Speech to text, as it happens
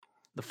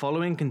The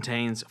following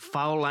contains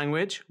foul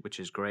language, which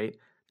is great,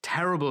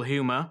 terrible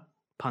humor,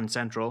 pun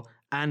central,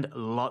 and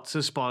lots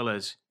of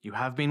spoilers. You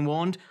have been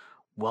warned.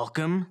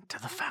 Welcome to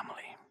the family.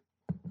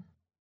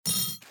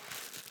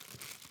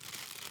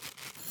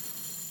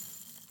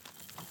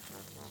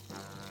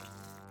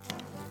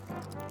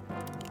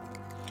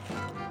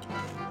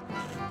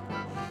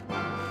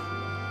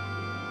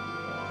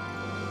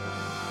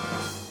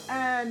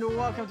 And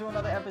welcome to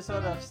another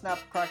episode of Snap,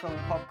 Crackle, and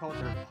Pop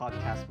Culture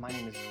Podcast. My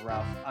name is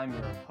Ralph. I'm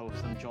your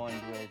host. I'm joined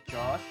with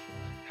Josh.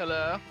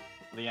 Hello.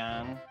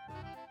 Leanne.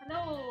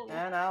 Hello.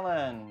 And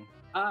Alan.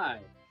 Hi.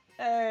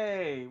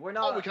 Hey, we're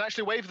not... Oh, we can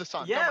actually wave the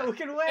sun. Yeah, can't we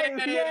can wave.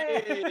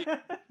 Hey! Yay!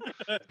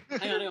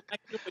 Hang on.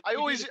 I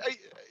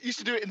used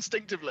to do it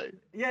instinctively.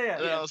 Yeah.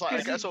 And I was like, I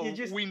 'Cause guess you I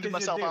just- weaned 'cause you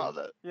myself do. out of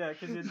it. Yeah,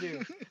 because you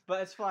do.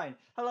 But it's fine.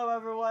 Hello,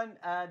 everyone.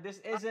 This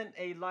isn't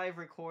a live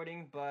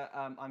recording, but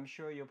I'm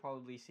sure you'll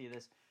probably see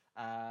this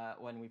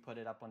when we put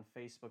it up on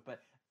Facebook.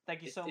 But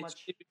thank you so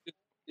much.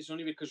 It's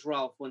only because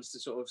Ralph wants to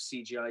sort of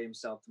CGI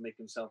himself to make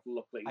himself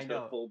look like he's I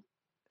got know. a full.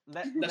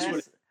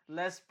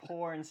 Less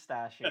porn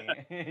stashing.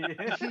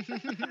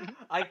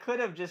 I could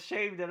have just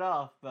shaved it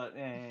off, but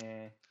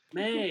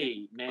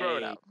May. Grow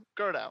it out.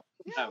 Grow it out.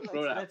 Yeah,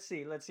 grow it out.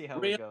 let's see how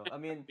we Real go. I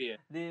mean, beard.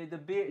 the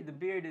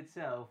beard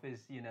itself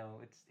is,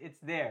 it's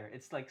there.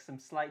 It's like some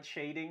slight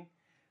shading.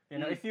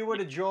 If you were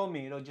to draw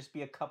me, it'll just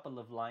be a couple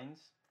of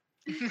lines.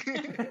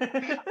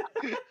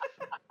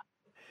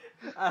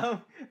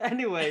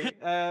 Anyway,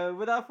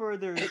 without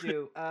further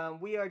ado,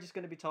 we are just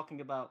going to be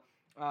talking about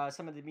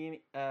some of the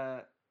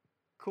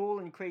cool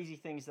and crazy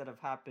things that have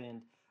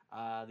happened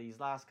these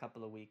last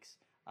couple of weeks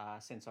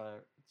since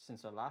our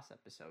last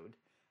episode,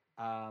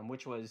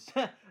 which was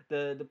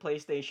the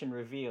PlayStation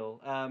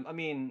reveal. I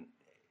mean,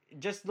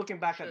 just looking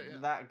back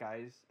at that,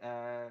 guys,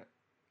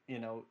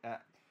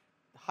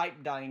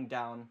 hype dying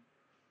down.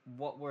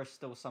 What were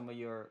still some of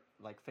your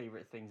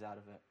favorite things out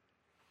of it?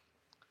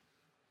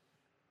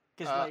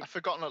 I've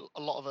forgotten a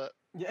lot of it.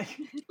 Yeah.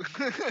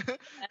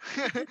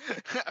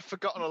 I've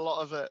forgotten a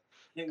lot of it.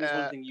 I think there's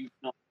one thing you've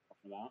not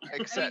talked about.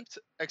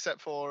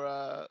 Except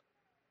for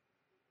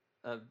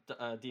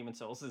Demon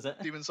Souls, is it?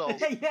 Demon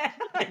Souls. Yeah,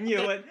 I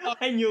knew it.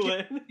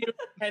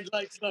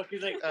 Headlights look.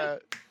 He's like.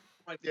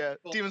 Yeah,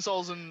 Demon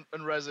Souls and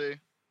Resi,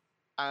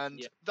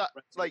 and that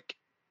Resi.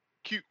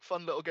 Cute,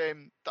 fun little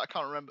game that I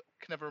can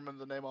never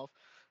remember the name of.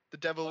 The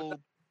Devil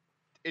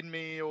in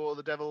Me or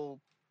the Devil.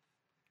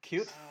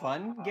 Cute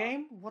fun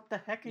game? What the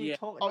heck are you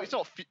talking? Oh, it's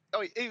not.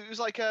 It was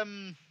like Are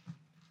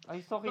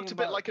you talking looked a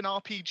about... bit like an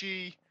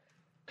RPG,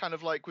 kind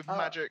of like with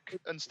magic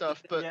and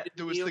stuff. But yeah.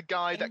 there was the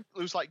guy that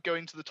was like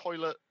going to the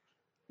toilet.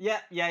 Yeah.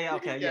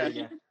 Okay.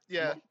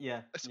 Yeah.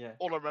 Yeah. That's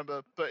all I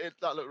remember. But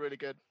that looked really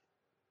good.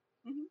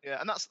 Mhm.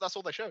 Yeah, and that's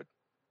all they showed.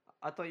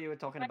 I thought you were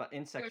talking about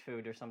insect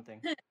food or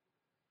something.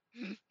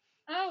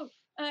 Oh,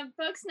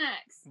 bug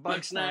snacks.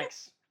 Bug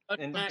snacks.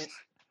 Snacks.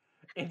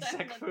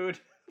 Insect food.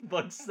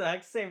 Bug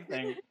snacks. Same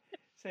thing.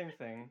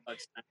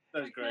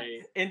 That was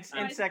great.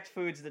 Insect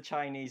food's the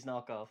Chinese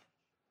knockoff.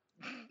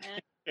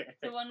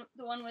 The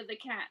one with the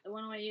cat. The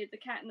one where you the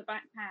cat in the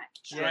backpack.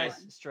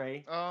 Yes,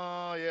 Stray.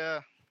 Oh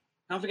yeah.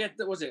 Can't forget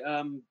that was it.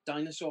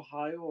 Dinosaur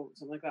High or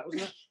something like that,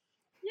 wasn't it?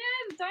 Yeah,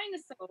 the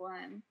dinosaur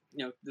one.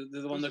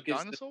 The one that gives.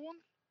 Dinosaur one.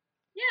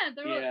 Yeah,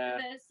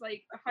 there's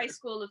like a high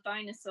school of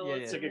dinosaurs.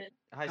 Yeah. It's like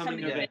High Coming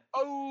school, of yeah. age.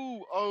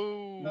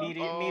 Oh.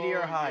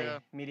 Meteor High. Yeah.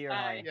 Meteor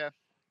High. Yeah.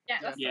 Yeah,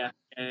 that's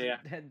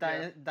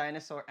Yeah.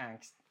 Dinosaur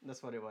angst.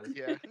 That's what it was.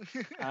 Yeah.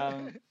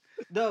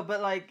 No,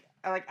 but like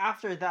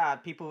after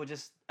that, people were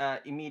just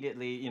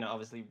immediately,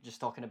 obviously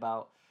just talking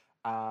about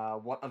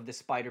what of the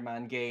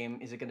Spider-Man game,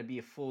 is it going to be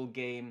a full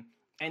game?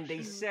 And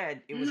they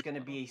said it was going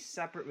to be a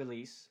separate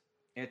release.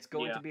 It's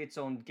going to be its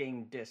own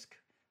game disc,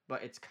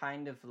 but it's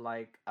kind of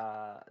like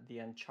the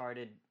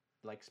Uncharted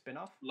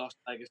spin-off. Lost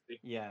Legacy.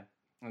 Yeah,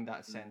 in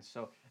that sense.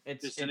 So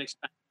Just an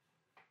expansion,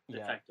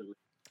 effectively.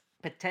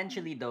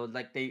 Potentially though,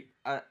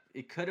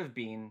 it could have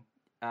been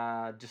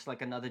just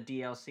like another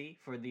DLC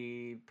for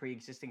the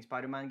pre-existing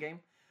Spider-Man game,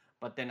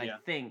 but then I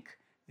think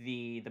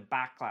the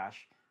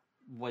backlash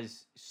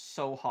was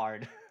so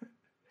hard.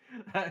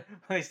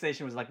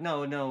 PlayStation was like, no,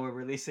 we're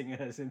releasing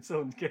it as its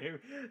own game.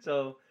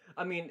 So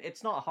I mean,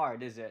 it's not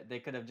hard, is it? They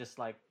could have just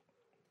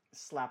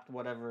slapped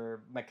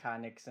whatever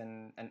mechanics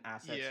and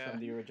assets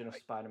from the original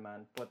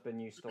Spider-Man, put the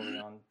new story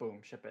on,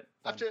 boom, ship it.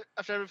 Done.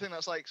 After everything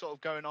that's sort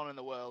of going on in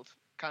the world,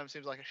 kind of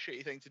seems like a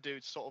shitty thing to do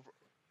to sort of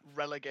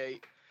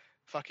relegate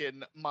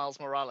fucking Miles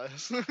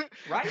Morales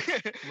Right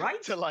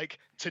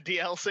to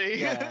DLC.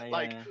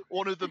 Yeah.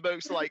 One of the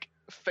most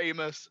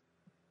famous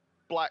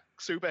black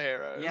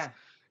superheroes. Yeah.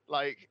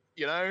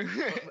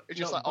 It's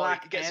just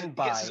black he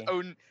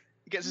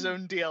gets his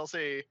own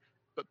DLC,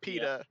 but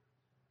Peter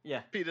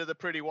the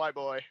pretty white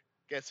boy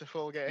gets a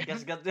full game.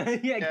 Gets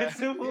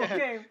a full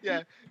game.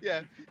 Yeah.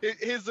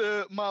 Here's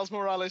the Miles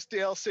Morales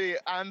DLC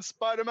and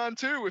Spider-Man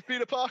 2 with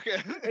Peter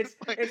Parker. It's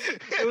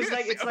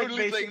the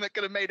only thing that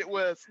could have made it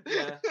worse.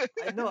 Yeah.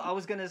 I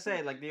was gonna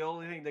say the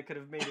only thing that could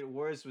have made it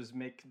worse was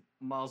make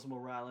Miles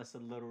Morales a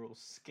literal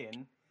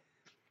skin.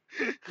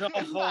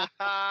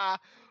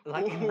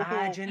 Like,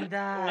 imagine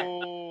that.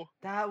 Oh,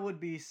 That would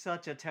be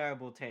such a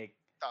terrible take.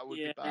 that would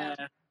Yeah. be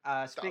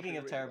bad. Speaking be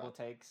of really terrible bad.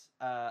 takes,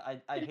 I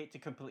hate to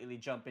completely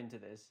jump into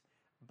this,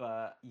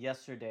 but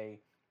yesterday,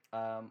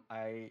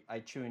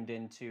 I tuned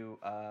into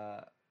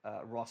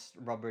Ross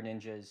Rubber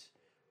Ninja's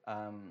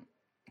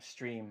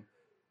stream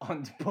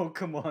on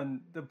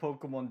the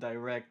Pokemon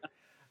Direct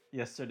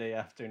yesterday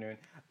afternoon.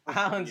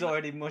 Alan's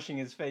already mushing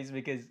his face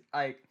because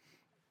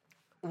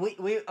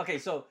we okay.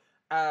 So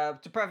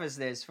to preface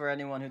this for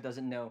anyone who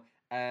doesn't know,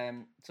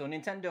 so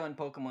Nintendo and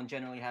Pokemon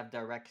generally have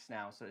directs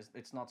now, so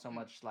it's not so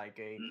much like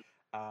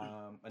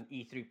an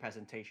E3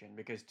 presentation,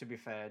 because to be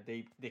fair,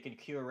 they can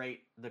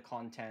curate the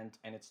content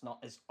and it's not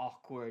as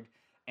awkward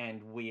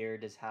and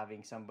weird as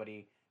having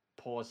somebody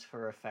pause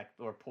for effect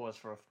or pause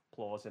for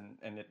applause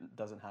and it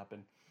doesn't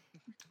happen.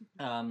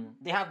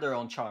 They have their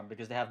own charm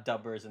because they have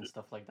dubbers and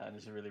stuff like that, and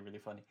it's really really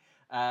funny.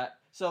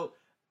 So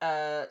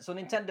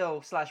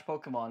Nintendo slash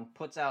Pokemon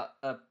puts out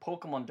a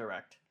Pokemon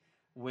Direct,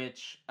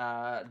 which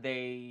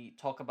they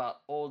talk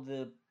about all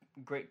the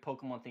great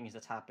Pokemon things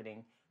that's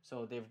happening.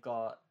 So they've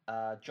got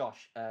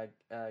Josh,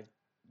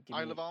 give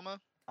Isle me of Armor.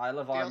 Isle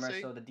of Armor,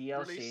 DLC so the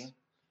DLC. release.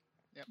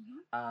 Yep.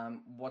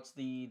 What's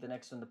the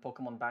next one? The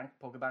Pokemon Bank,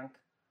 Pokebank.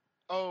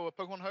 Oh, a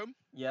Pokemon Home.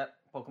 Yep,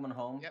 Pokemon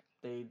Home. Yep.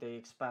 They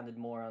expanded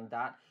more on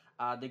that.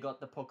 They got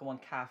the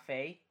Pokemon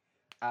Cafe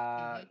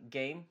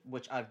game,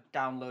 which I've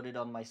downloaded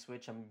on my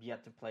Switch. I'm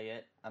yet to play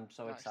it. I'm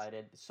so Nice.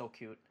 excited. It's so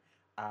cute.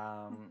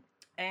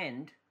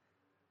 And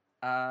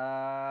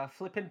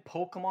flipping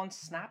Pokemon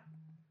Snap.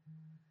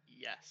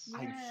 Yes.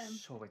 I'm Yeah.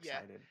 so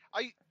excited.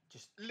 I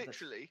Just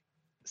literally,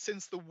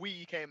 since the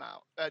Wii came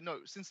out,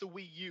 since the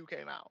Wii U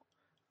came out,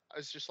 I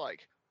was just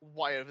like,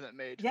 why haven't they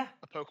made Yeah.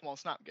 a Pokemon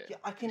Snap game? Yeah,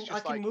 I can It's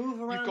just like,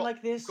 move around got-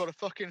 like this. You've got a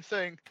fucking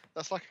thing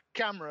that's like a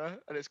camera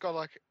and it's got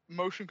like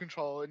motion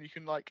control and you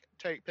can like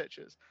take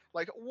pictures.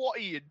 Like, what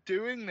are you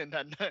doing,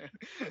 Nintendo?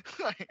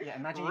 Like, Yeah,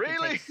 imagine you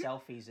really? can take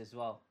selfies as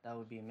well. That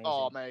would be amazing.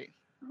 Oh, mate.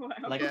 Wow.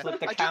 Like Yeah. flip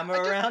the I camera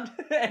don't- around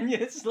and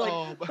it's like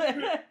Oh,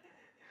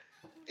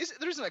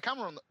 there isn't a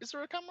camera on the. Is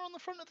there a camera on the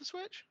front of the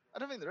Switch? I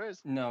don't think there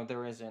is. No,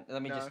 there isn't.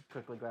 Let me No. just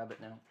quickly grab it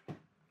now.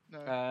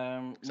 No.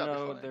 That'd be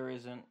No, funny. there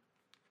isn't.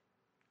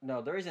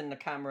 No, there isn't a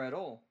camera at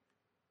all.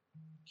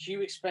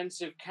 Huge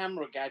expensive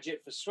camera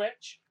gadget for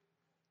Switch.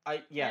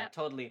 Yeah, Yeah.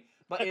 totally.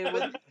 But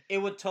it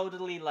would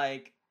totally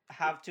like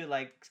have to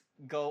like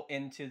go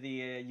into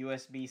the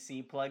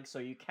USB-C plug, so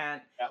you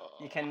can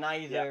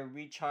neither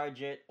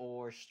recharge it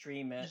or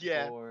stream it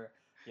Yeah. or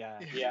yeah.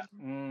 Yeah.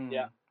 Mm,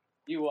 Yeah.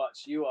 You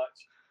watch.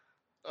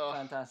 Oh,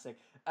 Fantastic.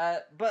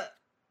 But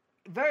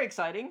very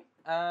exciting.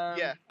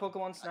 Yeah.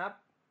 Pokemon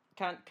Snap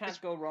can't It's-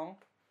 go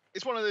wrong.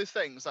 it's one of those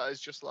things that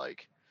is just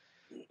like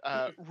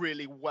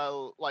really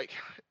well, like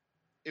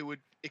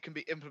it can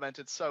be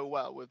implemented so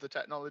well with the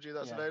technology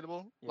that's Yeah.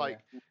 available. Yeah,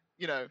 Like,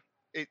 you know,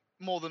 it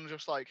more than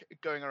just like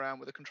going around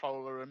with a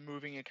controller and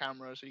moving your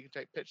camera so you can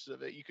take pictures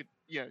of it. You could,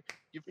 you're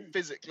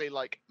physically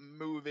like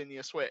moving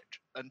your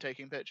Switch and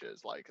taking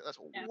pictures. Like, that's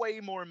Yeah.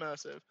 way more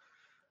immersive.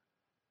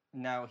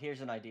 Now,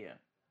 here's an idea.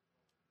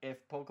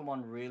 If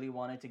Pokemon really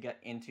wanted to get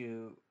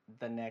into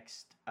the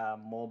next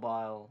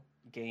mobile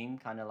game,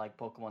 kind of like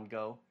Pokemon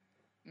Go,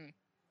 Mm.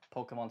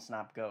 Pokemon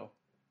Snap Go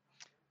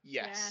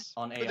Yes.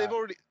 on But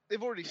AR.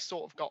 they've already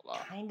sort of got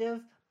that. Kind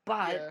of,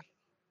 but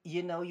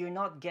Yeah. you're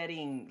not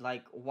getting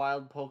like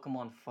wild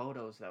Pokemon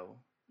photos though.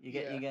 You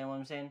Yeah. get what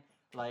I'm saying?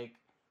 Like,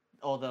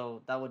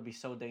 although that would be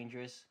so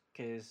dangerous,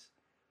 because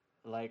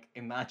like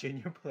imagine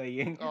you're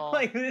playing Oh.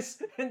 like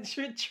this and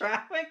through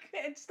traffic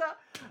and stuff.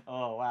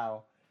 Oh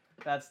wow,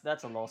 that's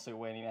a lawsuit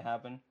waiting to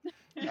happen.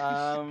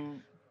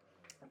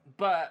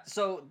 But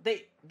so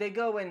they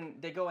go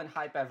and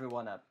hype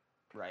everyone up,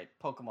 right?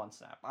 Pokemon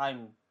Snap.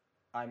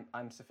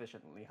 I'm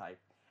sufficiently hyped.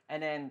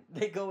 And then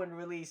they go and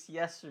release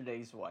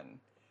yesterday's one,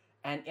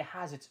 and it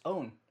has its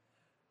own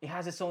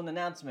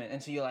announcement.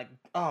 And so you're like,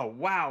 oh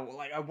wow,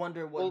 like I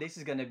wonder what Well- this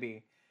is gonna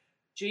be.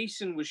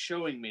 Jason was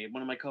showing me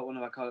one of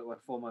our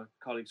former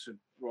colleagues,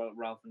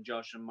 Ralph and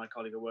Josh, and my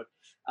colleague at work.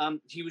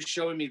 He was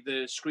showing me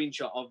the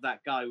screenshot of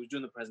that guy who was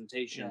doing the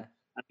presentation, Yeah.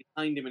 and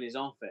behind him in his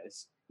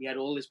office, he had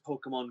all this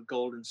Pokemon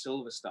Gold and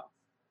Silver stuff.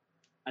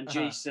 And Uh-huh.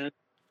 Jason,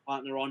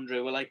 partner Andre,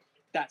 were like,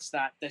 "That's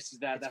that. This is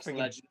that. It's That's the friggin'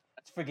 legend."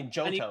 It's freaking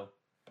And he- Johto.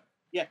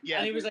 Yeah, Yeah.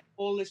 and it was like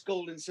all this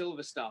gold and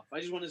silver stuff. I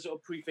just want to sort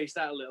of preface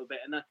that a little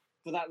bit, and that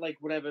for that like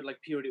whatever like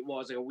period it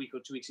was, like a week or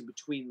 2 weeks in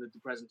between the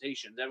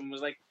presentations, everyone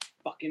was like,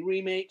 "Fucking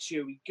remakes,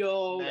 here we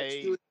go, let's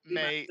do it."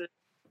 Mate. remaster."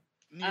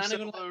 New And I'm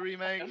Solo gonna-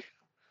 remake.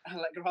 I'll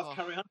let Ralph Oh.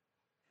 carry on.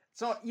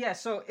 So yeah,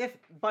 so if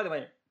by the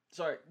way,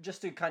 sorry,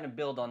 just to kind of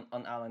build on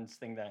Alan's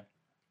thing there,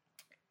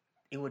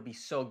 it would be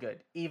so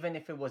good. Even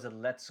if it was a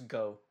Let's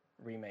Go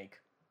remake,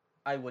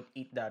 I would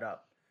eat that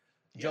up.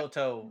 Yeah.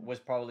 Johto was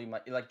probably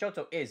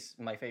Johto is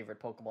my favorite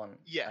Pokemon.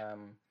 Yeah.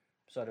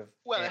 Sort of.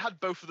 Well, it had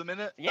both of them in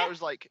it. Yeah. That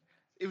was like,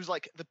 it was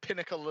like the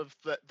pinnacle of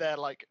their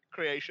like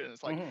creation.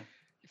 It's like, Mhm.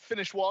 you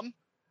finish one,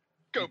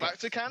 go You back get-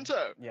 to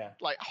Kanto. Yeah.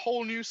 Like,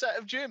 whole new set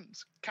of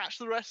gyms. Catch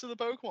the rest of the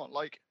Pokemon.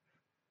 Like,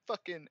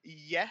 fucking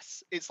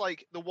yes. It's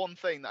like the one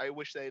thing that I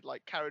wish they'd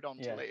like carried on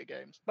Yeah. to later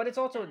games. But it's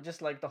also Yeah.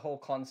 just like the whole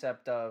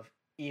concept of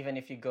even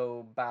if you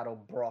go battle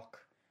Brock,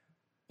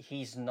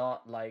 he's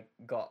not like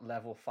got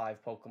level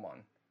 5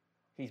 Pokemon.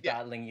 He's Yeah.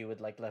 battling you with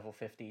like level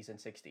 50s and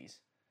 60s.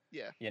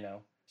 Yeah. You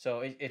know?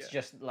 So it's Yeah.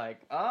 just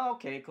like, oh,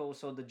 okay, cool.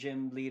 So the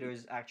gym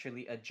leaders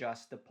actually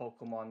adjust the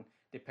Pokemon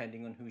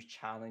depending on who's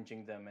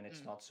challenging them, and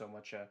it's not so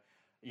much a,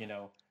 you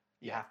know,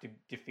 you Yeah. have to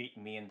defeat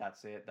me and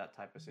that's it, that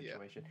type of Yeah.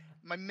 situation.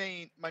 My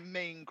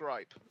main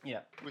gripe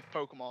Yeah. with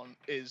Pokemon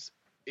is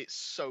it's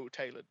so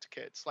tailored to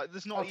kids. Like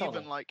there's not Oh, totally.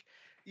 even like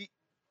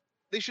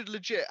they should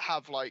legit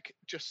have like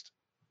just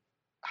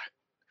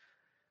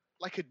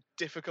like a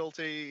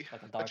difficulty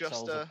Like a Dark Souls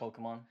adjuster. of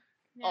Pokemon.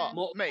 Yeah.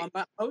 More Mate.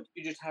 combat mode.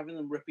 You're just having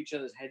them rip each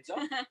other's heads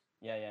off.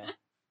 Yeah, yeah.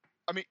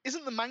 I mean,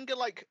 isn't the manga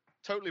like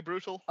totally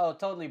brutal? Oh,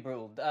 totally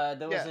brutal.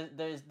 There was Yeah.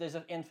 there's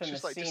an It's infamous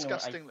just like scene where I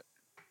disgusting.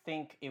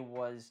 think it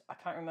was, I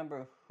can't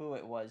remember who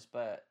it was,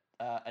 but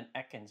an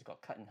Ekans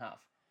got cut in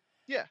half.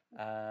 Yeah.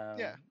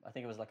 Yeah. I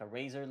think it was like a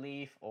razor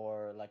leaf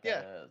or like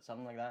Yeah.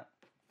 something like that.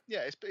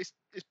 Yeah,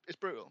 it's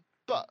brutal.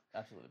 But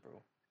Absolutely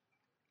brutal.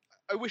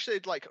 I wish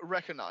they'd like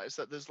recognize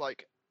that there's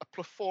like a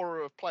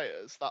plethora of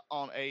players that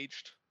aren't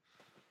aged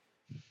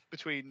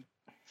between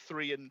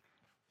 3 and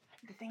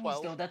The thing 12.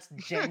 is though, that's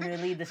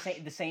generally the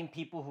same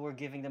people who are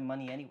giving them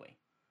money anyway.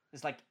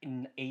 It's like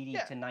in 80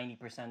 Yeah. to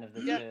 90% of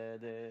the Yeah.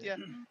 the Yeah.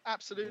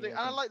 Absolutely. Yeah, And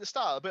I okay. like the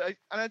style, but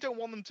I don't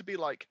want them to be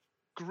like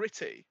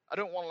gritty. I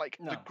don't want like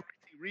the No.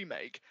 gritty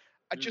remake.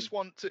 I just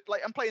want to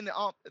like I'm playing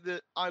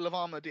the Isle of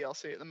Armor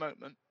DLC at the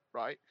moment,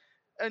 right?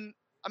 And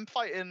I'm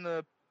fighting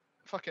the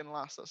fucking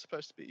lass that's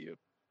supposed to be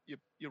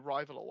your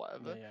rival or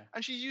whatever. Yeah, yeah.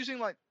 And she's using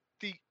like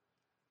the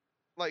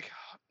like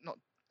not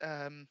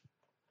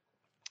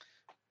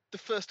the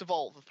first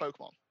evolve of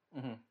Pokemon.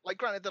 hmm Like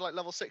granted they're like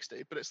level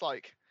 60, but it's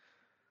like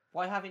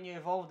Why haven't you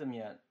evolved them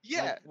yet?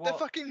 yeah, Like,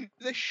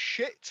 they're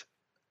shit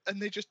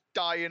and they just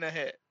die in a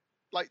hit.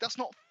 Like that's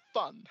not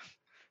fun.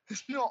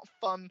 It's not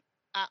fun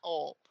at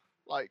all.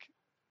 Like,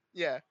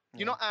 yeah, you're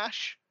Yeah. not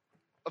Ash.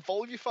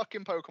 Evolve your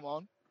fucking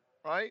Pokemon,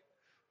 right?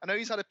 I know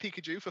he's had a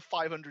Pikachu for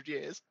 500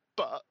 years,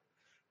 but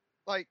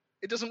like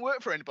it doesn't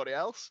work for anybody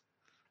else.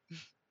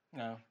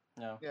 No.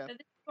 Yeah. So this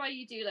is why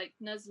you do like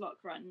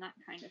Nuzlocke run, that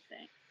kind of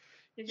thing.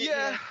 'Cause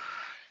Yeah.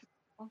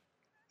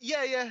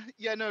 you're-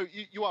 Yeah. No,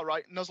 you are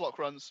right. Nuzlocke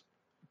runs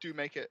do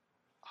make it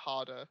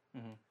harder.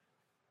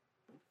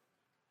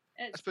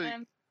 It's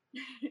suppose-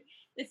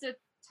 it's a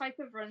type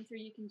of run through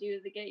you can do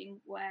with the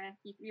game where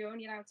you're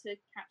only allowed to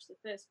catch the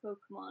first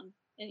Pokemon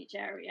in each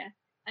area,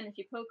 and if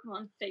your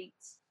Pokemon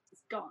faints,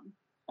 it's gone.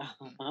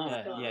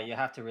 Yeah, you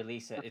have to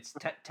release it. It's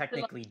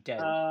technically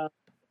dead.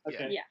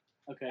 Okay. Yeah.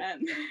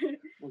 Okay.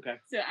 Okay.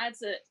 So it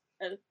adds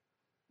a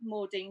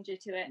more danger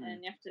to it, Mm.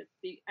 and you have to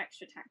be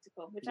extra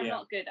tactical, which I'm Yeah.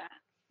 not good at.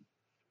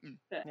 Mm.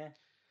 But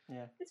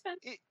Yeah. it's fun.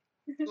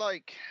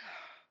 Like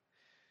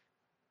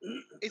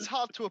it's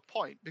hard to a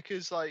point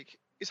because like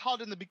it's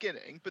hard in the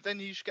beginning, but then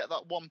you just get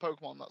that one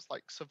Pokemon that's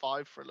like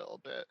survived for a little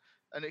bit,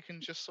 and it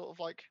can just sort of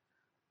like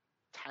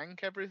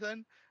tank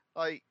everything.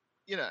 Like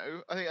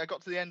I think I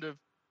got to the end of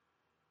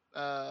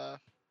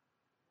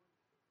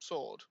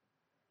Sword.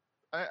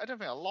 I don't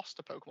think I lost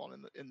a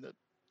Pokemon in the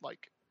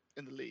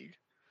league.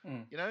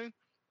 Mm.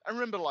 I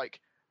remember like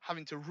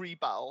having to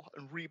rebattle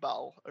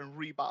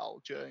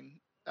during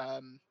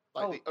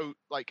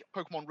like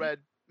Pokemon Red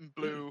and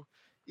Blue,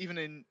 even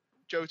in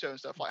Johto and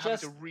stuff, like having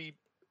to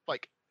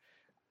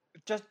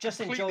just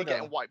in completely Johto.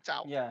 getting wiped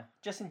out. Yeah,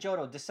 just in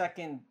Johto, the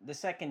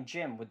second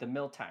gym with the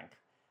milk tank.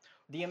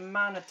 The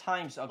amount of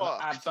times I got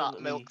Fuck absolutely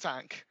that milk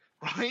tank,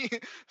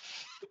 right?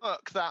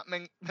 Fuck that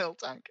milk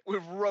tank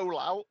with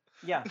rollout.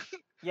 Yeah.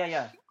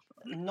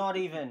 Not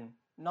even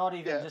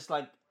Yeah. just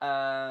like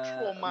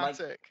Traumatic.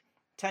 like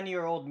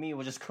 10-year-old me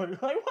was just going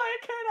like, why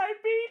can't I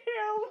beat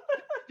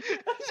him?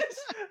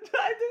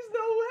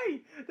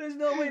 There's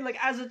no way. Like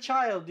as a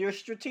child, your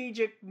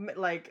strategic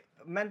like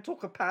mental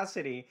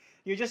capacity,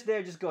 you're just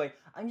there, just going,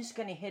 I'm just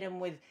gonna hit him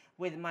with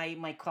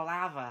my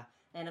Quilava,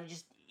 and I'm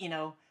just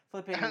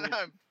flipping. And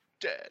I'm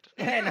dead.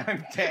 And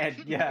I'm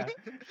dead. Yeah.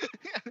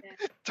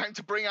 Time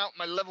to bring out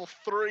my level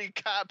 3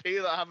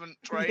 Caterpie that I haven't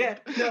trained. Yeah.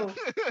 No.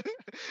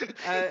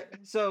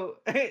 So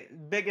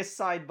biggest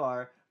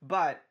sidebar,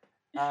 but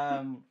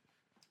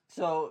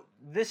so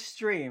this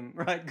stream,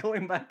 right?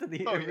 Going back to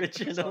the Oh, yeah,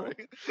 original,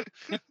 sorry.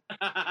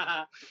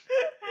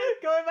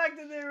 going back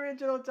to the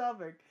original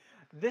topic,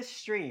 this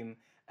stream,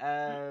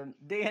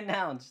 they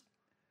announced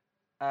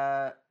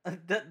that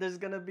there's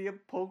gonna be a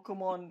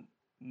Pokemon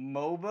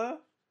MOBA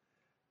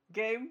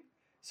game.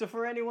 So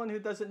for anyone who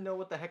doesn't know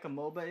what the heck a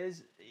MOBA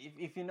is,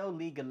 if you know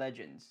League of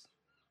Legends,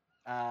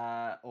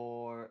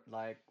 or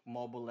like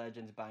Mobile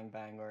Legends, Bang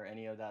Bang, or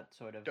any of that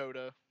sort of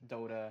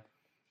Dota,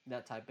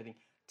 that type of thing.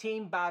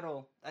 Team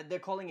Battle, they're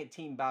calling it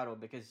Team Battle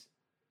because,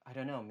 I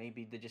don't know,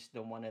 maybe they just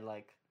don't want to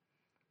like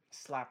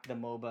slap the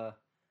MOBA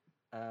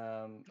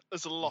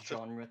There's a lot of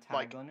genre tag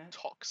like on it.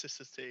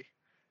 toxicity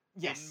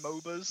Yes. in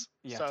MOBAs.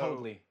 Yeah, so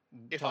totally.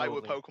 if I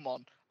were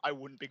Pokemon, I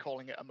wouldn't be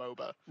calling it a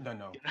MOBA.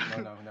 No.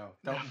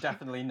 Don't,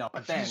 definitely not.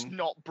 But Just then,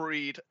 not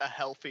breed a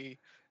healthy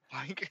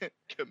like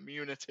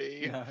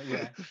community. no,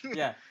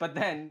 yeah. But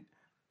then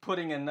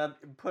putting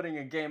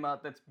a game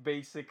out that's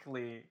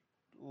basically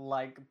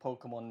like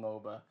Pokemon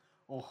MOBA.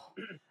 Oh,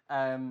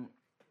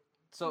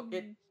 so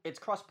it's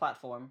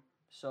cross-platform,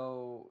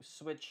 so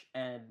Switch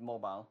and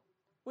mobile,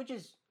 which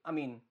is, I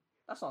mean,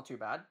 that's not too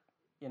bad.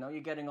 You know,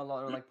 you're getting a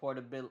lot of like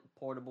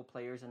portable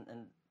players and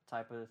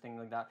type of thing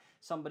like that.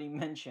 Somebody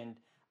mentioned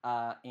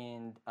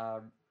in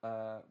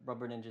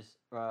Rubber Ninja's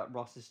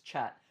Ross's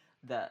chat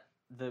that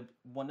the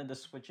one of the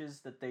Switches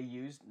that they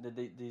used that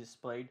they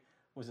displayed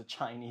was a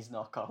Chinese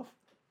knockoff,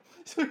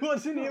 so it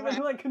wasn't even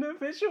like an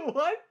official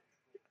one.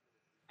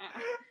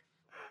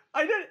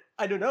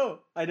 I don't know.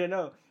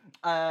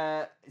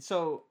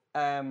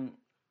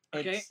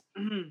 Okay.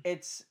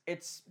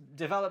 It's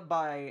developed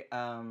by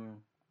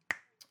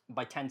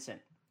Tencent,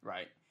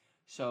 right?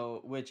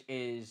 So which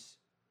is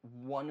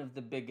one of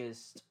the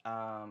biggest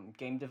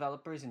game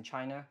developers in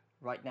China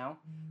right now.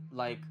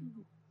 Like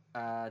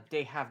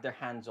they have their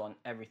hands on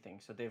everything.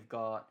 So they've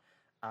got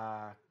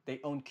they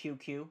own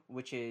QQ,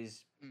 which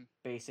is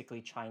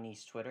basically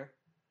Chinese Twitter.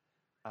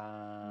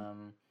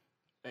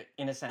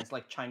 In a sense,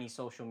 like Chinese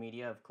social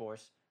media, of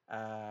course.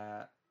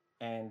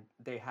 And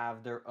they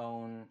have their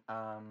own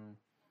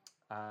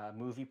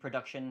movie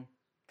production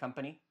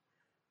company,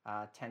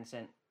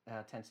 Tencent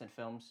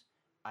Films.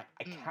 I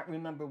can't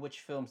remember which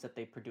films that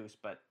they produce,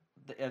 but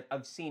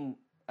I've seen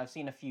a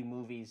few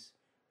movies.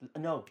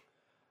 No,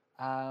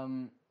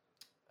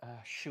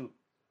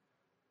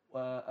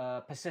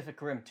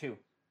 Pacific Rim 2.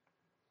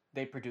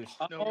 They produced.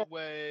 No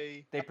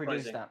way. They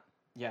produced Uprising. that.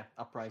 Yeah,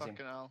 Uprising.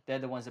 Fucking hell. They're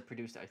the ones that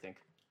produced it, I think.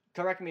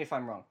 Correct me if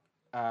I'm wrong.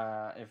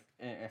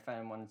 If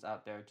anyone's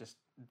out there, just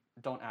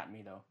don't at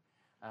me though.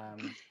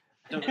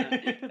 Don't at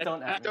me.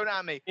 Don't at me. Don't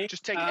at me.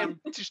 Just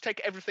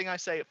take everything I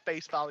say at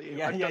face value.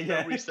 Yeah, I've done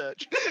no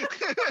research.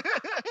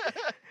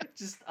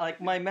 Just like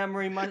my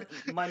memory might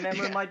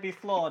be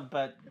flawed,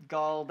 but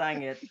gall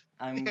dang it,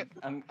 I'm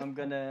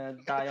gonna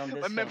die on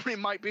this My hill. memory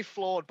might be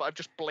flawed, but I've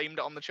just blamed it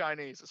on the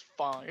Chinese. It's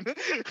fine.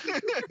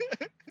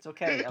 It's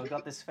okay. I've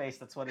got this face.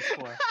 That's what it's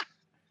for.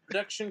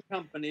 Production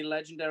company,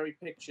 Legendary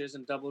Pictures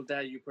and Double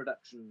Dare You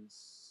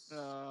Productions.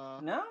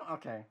 No,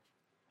 okay.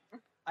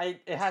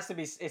 It has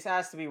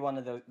to be one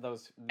of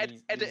those.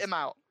 Edit him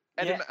out.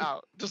 Edit him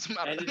out. Doesn't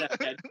matter. Edit out,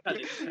 cut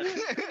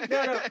it.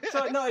 No.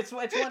 So no, it's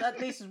one, at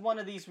least it's one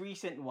of these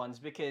recent ones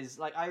because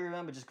like I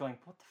remember just going,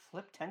 what the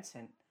flip,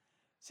 Tencent?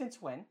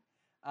 Since when?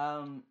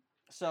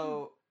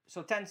 So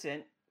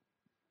Tencent,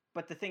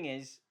 but the thing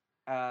is,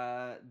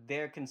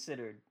 they're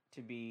considered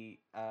to be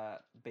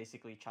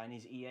basically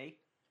Chinese EA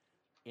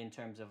in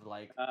terms of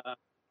like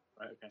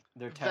Right, okay.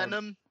 their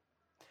Venom,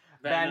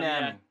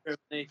 Venom. Yeah.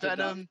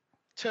 Venom,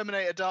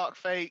 Terminator Dark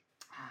Fate,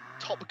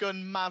 Top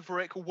Gun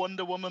Maverick,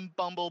 Wonder Woman,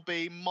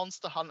 Bumblebee,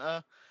 Monster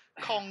Hunter,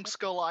 Kong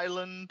Skull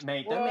Island.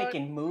 Mate, they're What?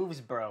 making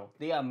moves, bro.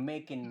 They are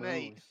making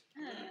Mate.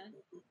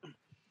 moves.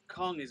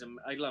 Kong is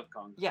I love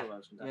Kong. Yeah, So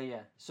well, sometimes. yeah.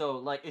 So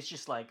like, it's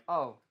just like,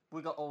 oh,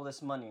 we got all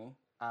this money.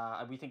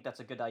 We think that's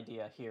a good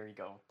idea. Here you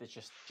go. Let's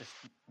just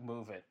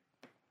move it.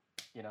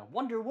 You know,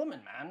 Wonder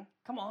Woman, man.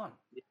 Come on.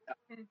 Yeah.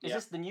 Is Yeah.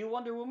 this the new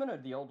Wonder Woman or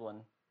the old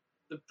one?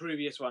 The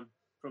previous one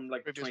from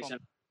like Previous one.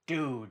 27.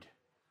 Dude,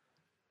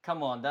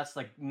 come on. That's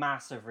like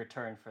massive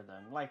return for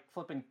them. Like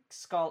flipping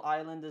Skull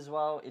Island as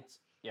well.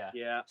 It's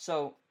Yeah.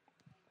 So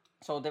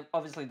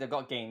they've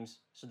got games,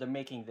 so they're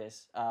making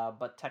this.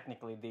 But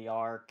technically, they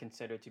are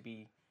considered to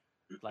be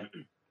like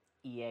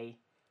EA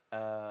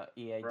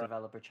Right.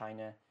 developer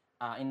China,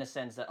 in the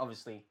sense that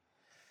obviously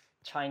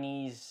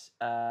Chinese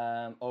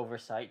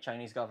oversight,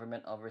 Chinese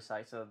government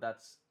oversight. So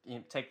that's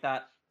take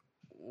that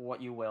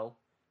what you will,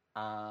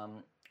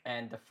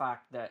 and the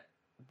fact that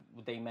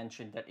they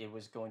mentioned that it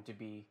was going to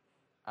be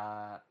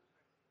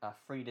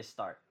free to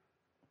start.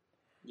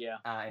 Yeah.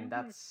 And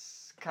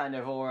that's kind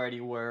of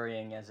already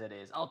worrying as it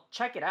is. I'll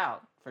check it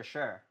out for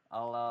sure.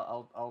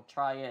 I'll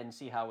try it and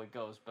see how it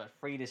goes. But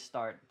free to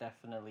start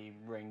definitely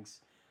rings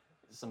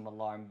some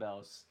alarm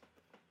bells.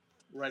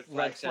 Red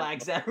Red flags.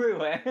 flags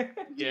everywhere.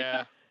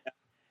 Yeah.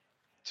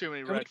 Too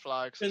many Can we red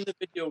flags. Turn the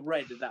video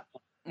red at that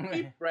point.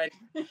 Beep, red.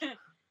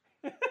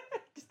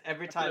 Just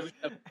every time.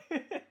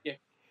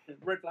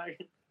 Red flag.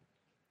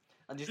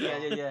 I'll just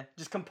yeah.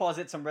 Just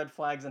composite some red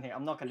flags in here.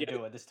 I'm not gonna Yeah.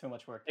 do it. There's too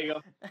much work. There you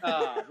go.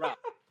 Right.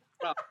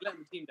 Let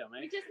the team down,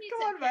 We mate. just need Come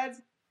to on, man.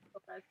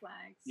 put red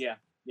flags. Yeah.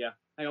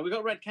 Hang on, we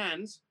got red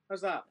cans.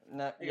 How's that?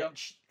 No, There you go.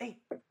 hey,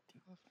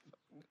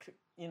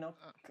 you know,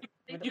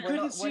 You we're couldn't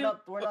not, see we're it.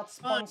 not, we're not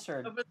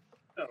sponsored.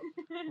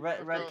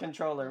 Red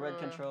controller, red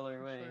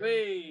controller. Wait.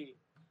 Wait.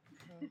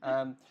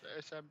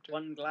 It's empty.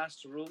 One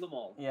glass to rule them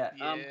all. Yeah.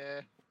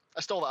 Yeah.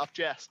 I stole that off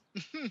Jess. Oh,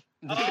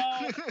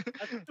 I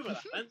can do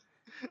that, man.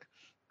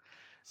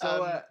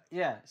 So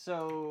yeah,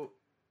 so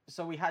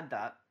we had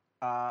that,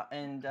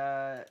 and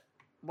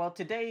well,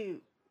 today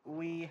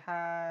we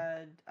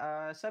had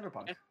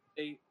Cyberpunk.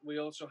 We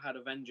also had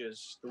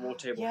Avengers, the war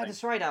table Yeah, thing.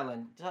 that's right,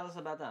 Alan. Tell us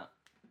about that.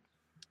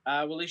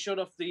 Well, they showed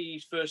off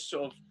the first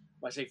sort of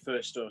I say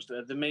first story,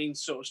 the main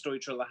sort of story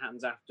trail that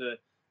happens after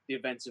the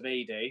events of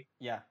A-Day.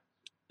 Yeah.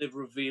 They've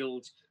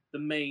revealed the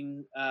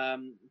main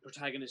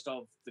protagonist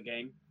of the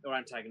game, or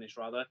antagonist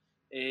rather,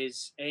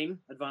 is AIM,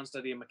 Advanced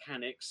Idea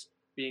Mechanics,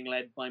 being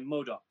led by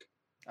MODOK.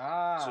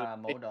 Ah,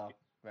 MODOK.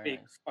 Very Big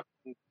nice.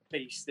 fucking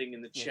face thing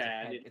in the Yeah,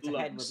 chair. And it's a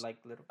head with like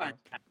little claws.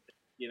 fantastic.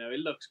 You know, it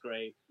looks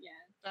great. Yeah.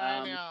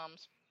 Tiny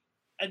arms.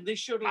 And they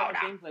showed a lot of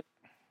MODOK. gameplay,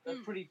 a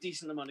pretty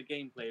decent amount of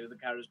gameplay with the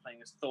characters playing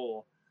as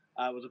Thor,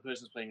 with the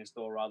person's playing as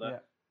Thor rather. Yeah.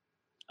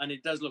 And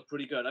it does look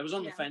pretty good. I was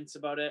on the Yeah. fence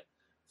about it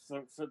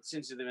for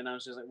since they've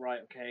announced it. I was like,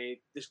 right, okay,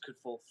 this could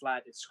fall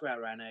flat. It's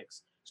Square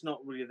Enix. It's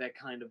not really their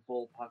kind of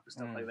ballpark for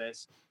stuff like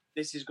this.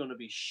 This is going to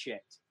be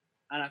shit.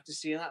 And after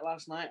seeing that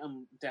last night,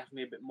 I'm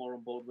definitely a bit more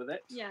on board with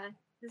it. Yeah.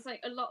 There's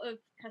like a lot of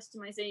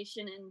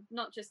customization and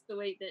not just the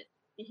way that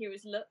the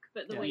heroes look,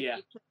 but the way Yeah. that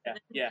you play them.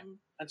 Yeah. And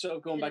And sort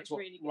of going It back looks to what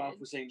really Ralph good.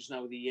 was saying just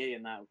now with EA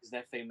and that, because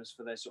they're famous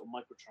for their sort of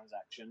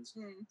microtransactions.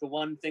 Mm. The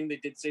one thing they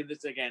did say,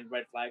 this again,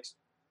 red flags.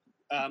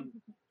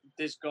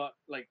 There's got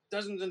like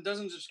dozens and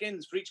dozens of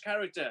skins for each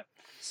character.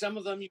 Some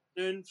of them you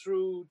can earn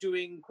through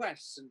doing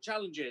quests and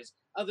challenges.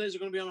 Others are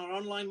going to be on our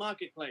online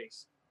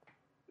marketplace.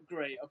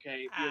 Great.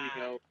 Okay, here we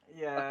go.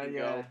 Yeah, Fucking yeah,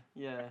 go.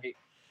 yeah. Okay.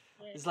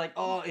 yeah. It's like,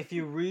 oh, if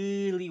you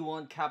really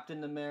want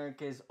Captain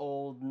America's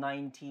old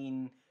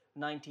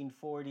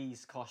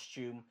 1940s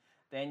costume,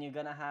 then you're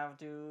gonna have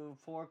to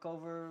fork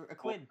over a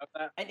quid.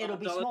 And it'll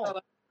be small.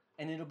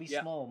 And it'll be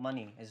Yeah. small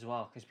money as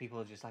well, because people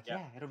are just like, Yeah.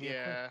 yeah, it'll be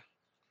a quid. Yeah.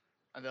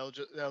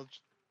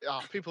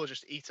 And people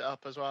just eat it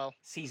up as well.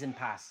 Season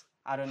pass.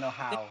 I don't know I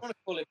how. want to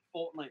call it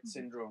Fortnite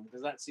syndrome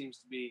because that seems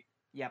to be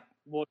Yep.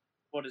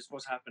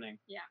 what's happening.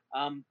 Yeah.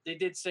 They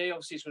did say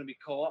obviously it's going to be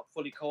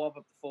fully co-op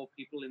up to 4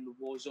 people in the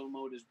Warzone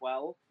mode as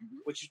well,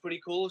 which is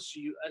pretty cool. So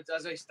you,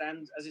 as it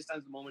stands at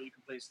the moment, you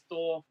can play as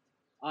Thor,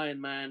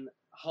 Iron Man,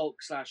 Hulk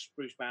 /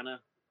 Bruce Banner,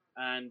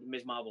 and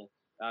Ms. Marvel,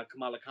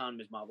 Kamala Khan,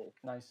 Ms. Marvel.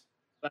 Nice.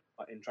 That's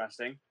quite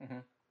interesting.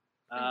 Mhm.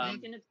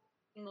 And they're gonna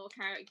be more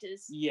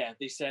characters. Yeah,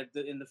 they said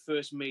that in the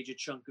first major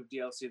chunk of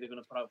DLC they're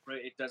going to put out for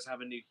it, it does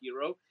have a new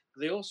hero.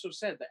 But they also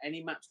said that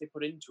any maps they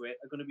put into it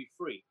are going to be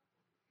free.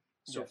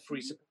 So Yeah.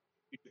 free support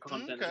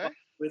content as Okay.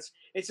 well.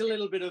 It's a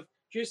little bit of,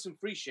 here's some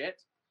free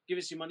shit, give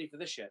us your money for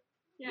this shit,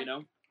 Yeah. you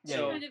know? Yeah,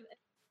 so, Kind of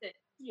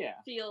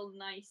yeah. feel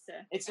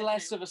nicer. It's I don't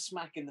less know. of a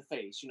smack in the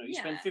face. You know, you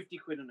spend Yeah. 50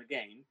 quid on a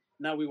game,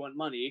 now we want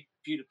money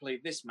for you to play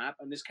this map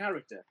and this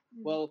character.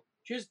 Mm. Well,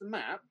 here's the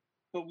map,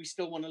 but we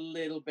still want a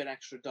little bit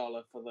extra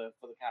dollar for the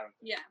character.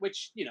 Yeah.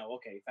 Which, you know,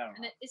 okay, fair And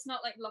enough. it's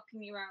not like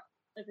locking you out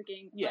of a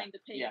game Yeah, behind the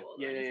paywall. yeah, or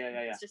yeah, yeah, anything.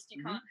 yeah, yeah. It's just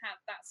you Mhm. can't have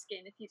that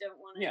skin if you don't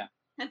want it. Yeah.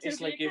 And It's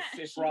totally like if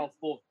cash. Ralph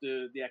bought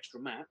the extra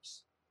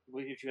maps,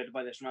 if you had to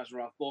buy the extra maps and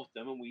Ralph bought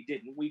them and we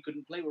didn't, we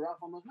couldn't play with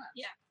Ralph on those maps.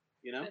 Yeah.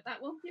 You know? But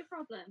that won't be a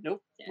problem.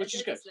 Nope, Yeah, which it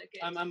is good. does look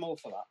good. I'm all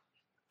for that.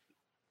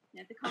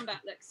 Yeah, the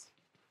combat looks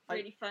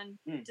really fun,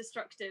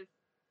 destructive.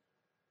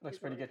 Looks as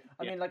pretty well. good.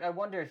 I Yeah. mean, like, I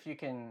wonder if you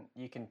can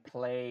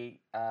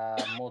play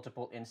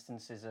multiple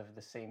instances of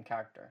the same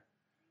character.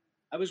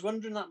 I was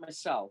wondering that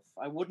myself.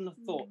 I wouldn't have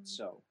thought Mm.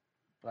 so.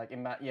 Like,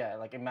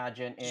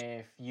 imagine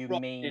if you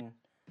Drop main.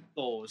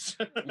 Thors.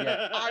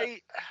 Yeah.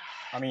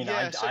 I mean,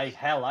 Yeah, so-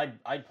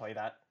 I'd play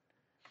that.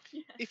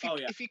 if you Oh,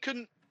 yeah. if you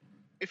couldn't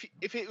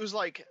if it was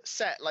like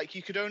set like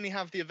you could only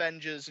have the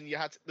Avengers and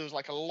there was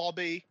like a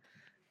lobby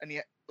and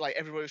like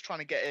everybody was trying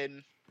to get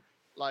in,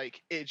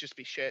 like it'd just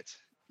be shit.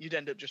 You'd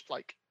end up just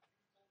like,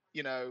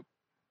 you know,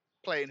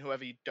 playing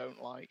whoever you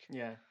don't like.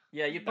 Yeah,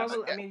 yeah. You'd That's-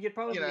 probably. I mean, you'd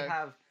probably know.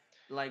 have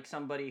like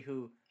somebody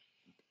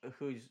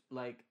who's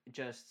like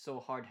just so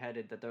hard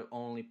headed that they'll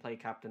only play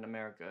Captain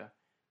America,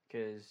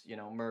 because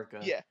America.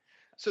 Yeah.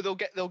 So they'll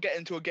get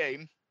into a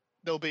game,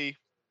 they'll be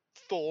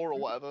Thor or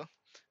whatever,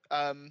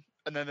 and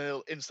then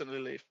they'll instantly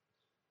leave.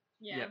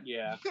 Yeah.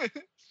 Yeah.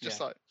 Just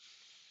Yeah. like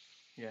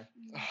Yeah.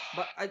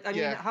 But I mean,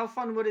 Yeah. how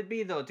fun would it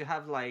be though to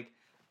have like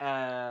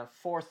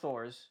 4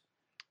 Thors?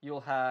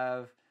 You'll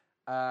have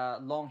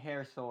long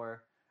hair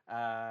Thor,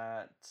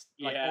 like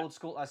Yeah. old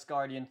school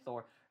Asgardian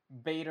Thor,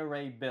 Beta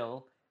Ray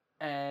Bill,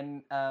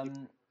 and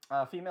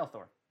female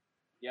Thor.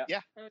 Yeah.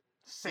 Yeah.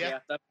 Sick. Yeah.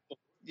 That's cool.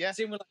 Yeah.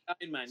 Same with like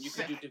Iron Man. You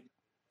could do different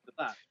with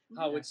that.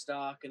 Howard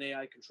Stark, an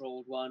AI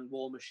controlled one,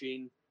 War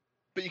Machine.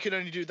 but you can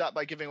only do that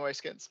by giving away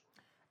skins.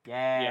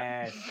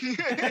 Yes.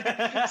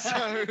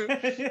 So,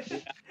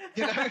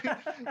 you know,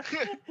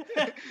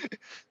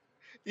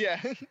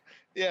 yeah,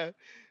 yeah.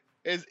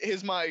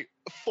 Here's my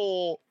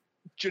 4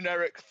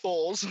 generic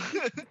Thors.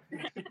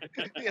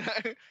 You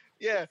know,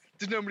 yeah.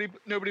 Did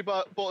nobody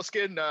bought a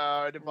skin? No,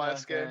 I didn't buy a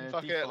skin. Okay,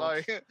 Fuck it, default.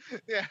 like,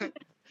 yeah,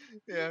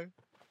 yeah.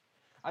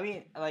 I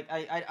mean, like,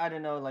 I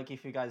don't know, like,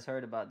 if you guys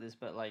heard about this,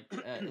 but, like,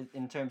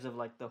 in terms of,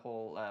 like, the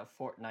whole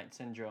Fortnite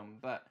syndrome,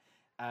 but,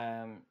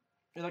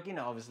 like,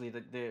 obviously,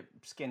 the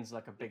skin's,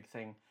 like, a big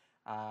thing.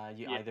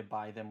 You Yeah. either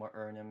buy them or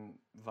earn them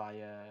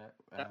via...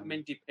 That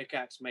minty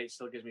pickaxe, mate,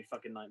 still gives me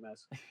fucking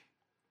nightmares.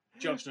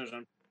 Josh knows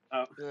what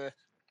I'm.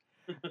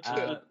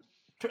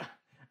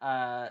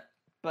 Oh.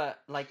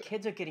 But, like,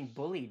 kids are getting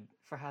bullied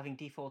for having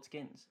default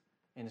skins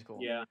in school.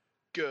 Yeah.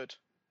 Good.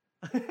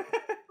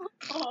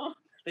 Oh,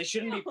 They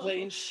shouldn't be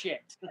playing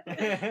shit.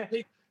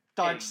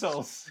 Dark Games.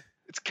 Souls.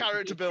 It's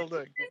character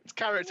building. It's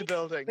character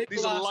building. People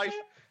These are ask- life.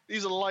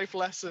 These are life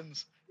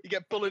lessons. You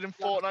get bullied in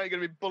Fortnite, you're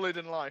gonna be bullied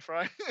in life,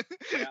 right?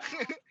 Yeah.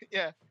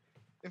 Yeah.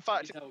 In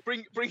fact, Please help.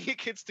 bring your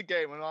kids to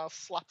game and I'll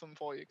slap them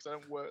for you because I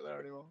don't work there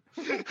anymore.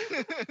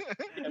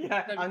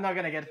 Yeah, I'm not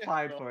gonna get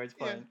fired for it. It's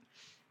Yeah. fine.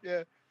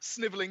 Yeah,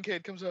 sniveling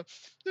kid comes up.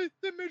 They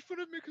made fun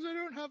of me because I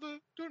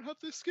don't have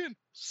this skin.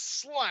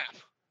 Slap.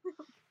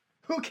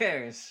 Who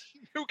cares?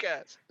 Who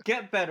cares?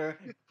 Get better.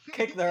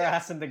 Kick their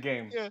ass in the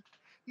game. Yeah.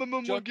 My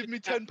mum Josh won't give me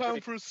is happy.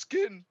 £10 for a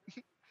skin.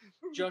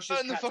 Josh's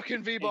Earn the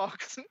fucking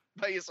V-Box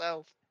by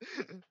yourself.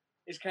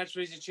 His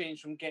catchphrase has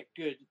changed from "get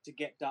good" to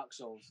 "get Dark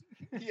Souls."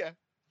 Yeah.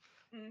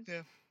 Mm.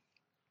 Yeah.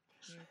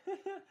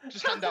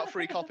 Just hand out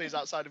free copies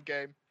outside of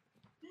game.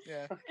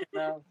 Yeah.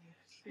 No.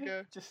 Here you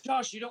go. Just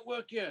Josh, you don't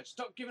work here.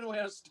 Stop giving away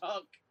our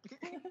stock.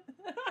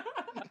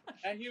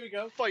 And here we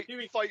go. Fight Here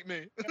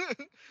me.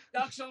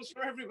 Dark Souls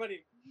for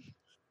everybody.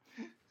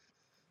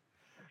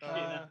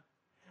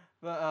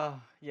 but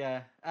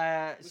yeah.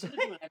 We're So,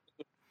 gonna do an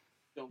episode.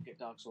 Don't get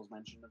Dark Souls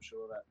mentioned. I'm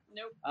sure of that.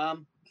 Nope,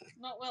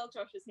 not while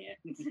Josh is here.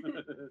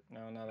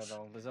 no, not at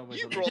all. There's always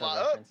You a brought Witcher that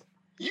up. reference.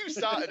 You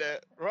started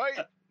it, right?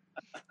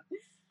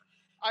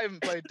 I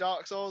haven't played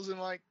Dark Souls in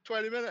like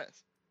 20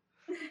 minutes.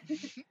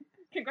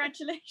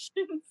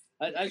 Congratulations.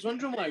 I was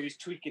wondering why he was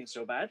tweaking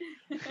so bad.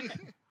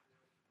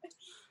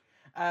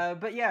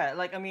 But yeah,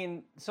 like I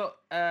mean, so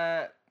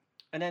and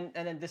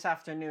then this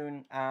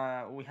afternoon,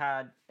 we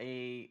had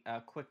a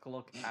quick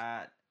look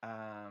at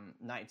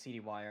Night City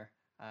Wire,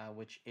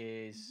 which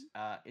is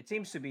it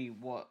seems to be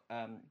what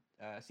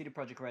CD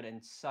Projekt Red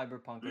and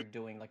Cyberpunk are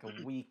doing, like a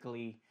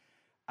weekly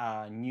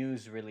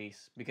news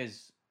release,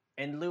 because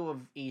in lieu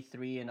of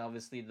E3 and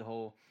obviously the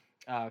whole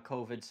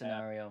COVID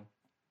scenario,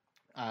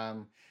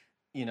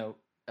 you know,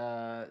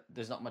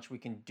 there's not much we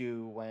can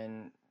do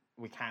when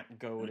we can't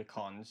go to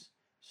cons.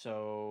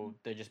 So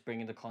they're just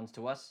bringing the cons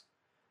to us.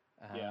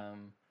 Yeah.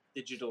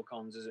 Digital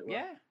cons, as it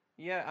were.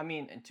 Yeah. I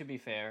mean, and to be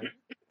fair,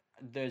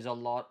 there's a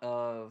lot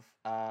of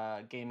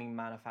gaming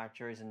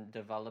manufacturers and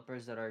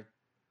developers that are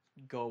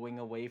going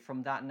away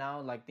from that now.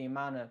 Like the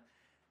amount of,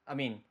 I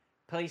mean,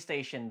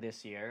 PlayStation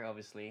this year,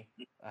 obviously,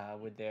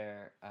 with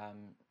their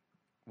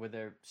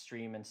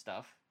stream and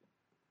stuff.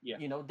 Yeah.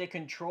 You know, they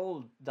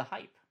controlled the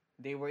hype.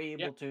 They were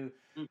able to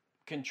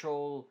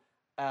control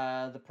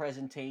the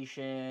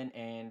presentation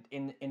and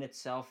in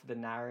itself the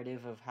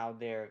narrative of how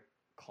their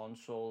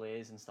console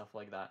is and stuff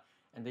like that.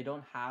 And they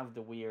don't have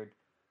the weird,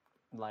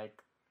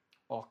 like,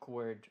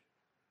 awkward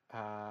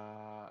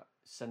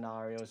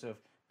scenarios of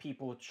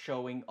people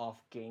showing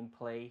off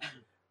gameplay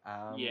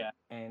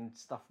and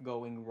stuff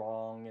going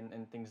wrong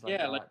and things like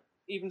that. Like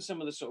even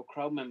some of the sort of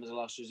crowd members of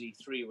last year's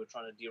E3 were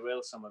trying to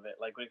derail some of it.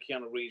 Like when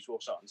Keanu Reeves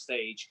walks out on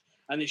stage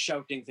and they're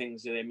shouting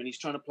things at him and he's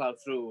trying to plow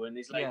through and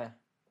he's like...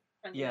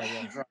 Yeah.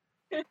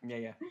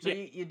 So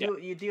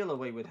you deal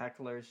away with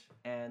hecklers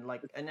and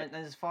like and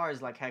as far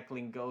as like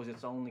heckling goes,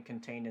 it's only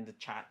contained in the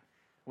chat,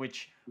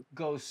 which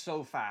goes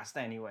so fast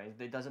anyway.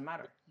 It doesn't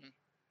matter.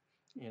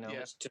 You know.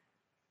 Yeah. Just turn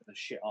the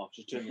shit off.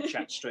 Just turn the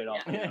chat straight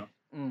off. You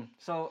know?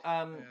 So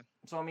I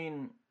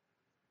mean,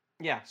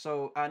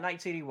 So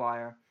Night City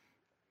Wire,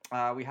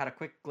 we had a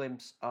quick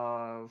glimpse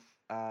of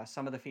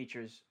some of the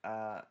features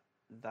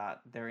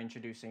that they're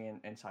introducing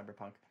in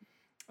Cyberpunk.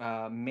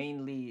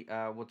 Mainly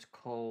what's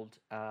called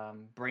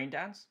Brain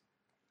Dance,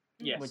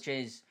 which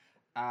is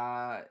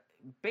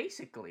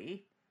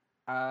basically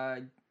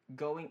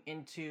going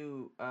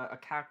into a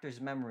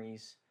character's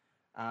memories,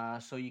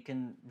 so you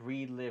can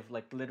relive,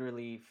 like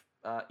literally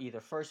either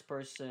first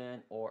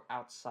person or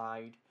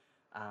outside.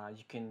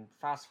 You can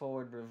fast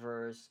forward,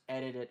 reverse,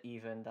 edit it,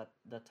 even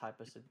that type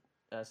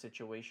of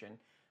situation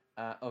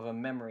of a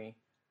memory,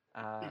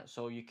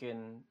 so you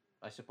can,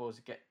 I suppose,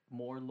 get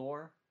more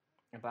lore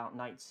about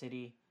Night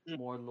City,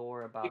 more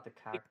lore about the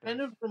characters. It kind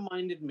of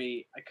reminded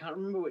me, I can't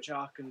remember which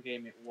Arkham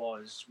game it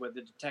was, where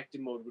the detective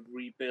mode would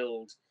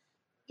rebuild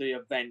the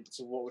events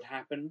of what would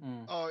happen.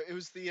 Oh, it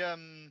was the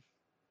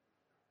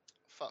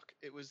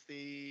it was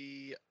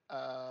the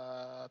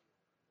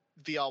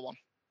VR one.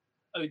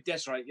 Oh,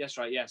 that's right,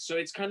 yeah. So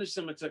it's kind of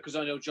similar to, because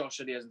I know Josh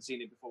said he hasn't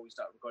seen it before we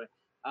started recording.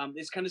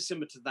 It's kind of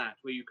similar to that,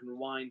 where you can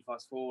rewind,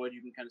 fast forward,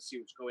 you can kind of see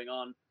what's going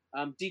on.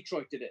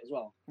 Detroit did it as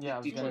well. Yeah, I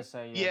was Detroit. gonna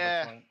say.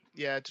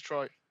 Yeah,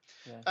 Detroit.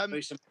 Yeah.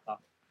 Very similar.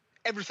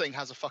 Everything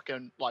has a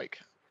fucking like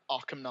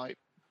Arkham Knight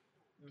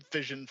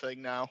vision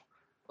thing now.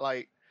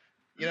 Like,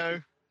 you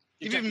know,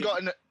 you've even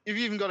got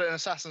it in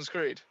Assassin's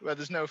Creed where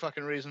there's no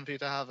fucking reason for you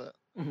to have it.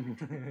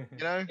 You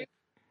know.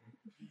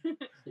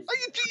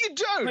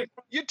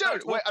 You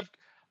don't. Wait,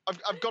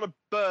 I've got a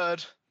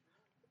bird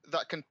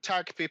that can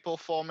tag people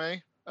for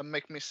me and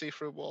make me see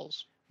through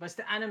walls. But it's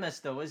the Animus,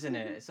 though, isn't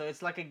it? So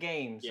it's like a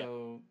game. Yeah.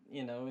 So,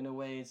 you know, in a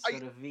way, it's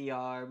sort of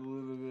VR.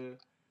 Blah, blah, blah.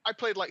 I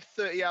played like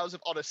 30 hours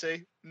of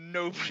Odyssey.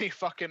 Nobody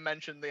fucking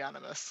mentioned the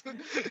Animus.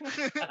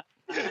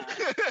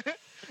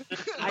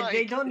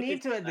 They don't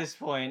need to at this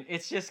point.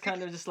 It's just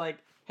kind of just like,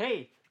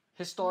 hey,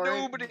 historic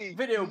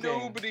video game.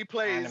 Nobody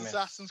plays Animus.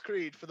 Assassin's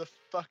Creed for the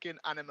fucking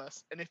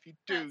Animus, and if you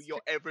do, That's you're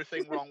true.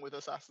 everything wrong with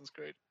Assassin's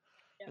Creed.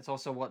 It's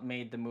also what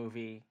made the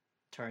movie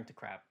turn to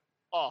crap.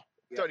 Oh,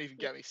 Yeah. don't even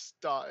get me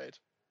started.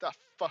 That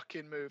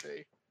fucking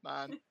movie,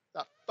 man.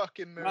 That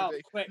fucking movie. Ralph,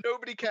 quick.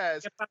 Nobody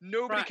cares. Get back on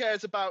Nobody track.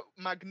 cares about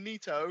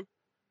Magneto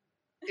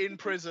in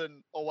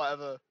prison or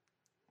whatever.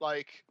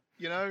 Like,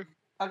 you know?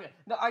 Okay,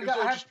 no, I It was got.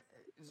 all I have, just-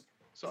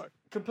 Sorry.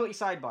 completely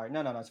sidebar.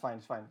 No, it's fine.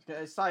 It's fine.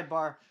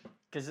 Sidebar,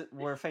 because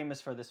we're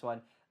famous for this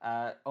one.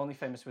 Only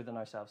famous within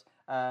ourselves.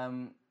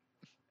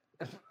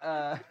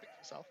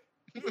 Yourself.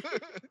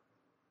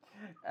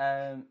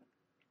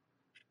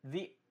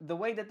 The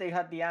way that they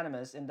had the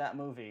Animus in that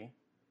movie,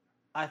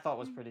 I thought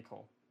was pretty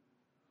cool.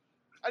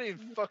 I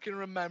didn't even fucking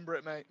remember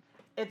it, mate.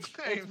 It's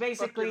I it's fucking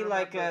basically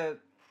like remember.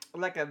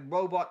 a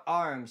robot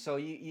arm, so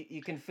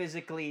you can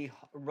physically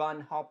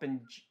run, hop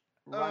and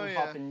Oh, yeah.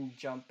 hop and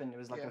jump, and it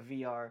was like Yeah. a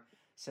VR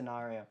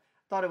scenario.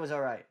 Thought it was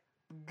alright.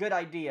 Good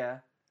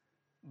idea,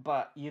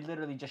 but you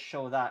literally just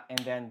show that and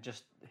then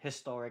just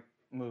historic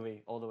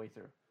movie all the way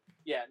through.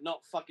 Yeah,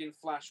 not fucking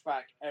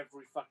flashback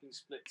every fucking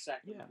split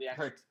second. Yeah, The it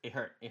action.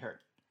 hurt. It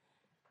hurt.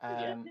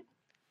 Yeah. It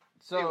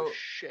So was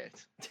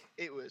shit.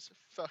 It was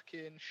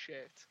fucking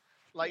shit.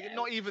 Like, Yeah.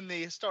 not even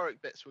the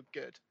historic bits were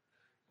good.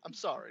 I'm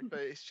sorry, but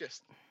it's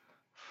just...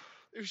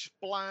 It was just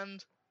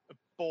bland, and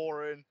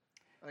boring,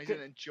 and I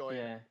didn't enjoy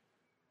it.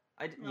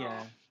 yeah, No.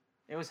 yeah.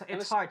 It was. It's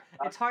it's- hard.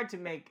 It's hard to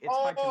make. It's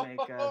hard to make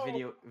Oh!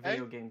 video Hey?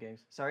 game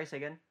games. Sorry, say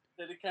again.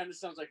 It kind of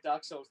sounds like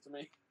Dark Souls to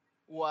me.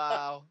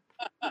 Wow.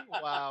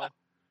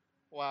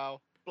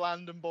 Wow.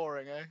 Bland and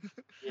boring, eh?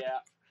 Yeah.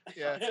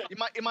 Yeah.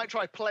 You might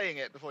try playing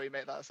it before you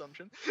make that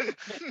assumption.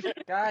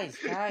 Guys,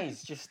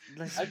 just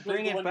let's I played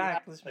bring the it one you back.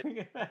 have Let's played. bring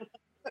it back.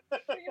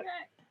 Bring it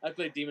back. I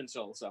played Demon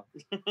Souls, so.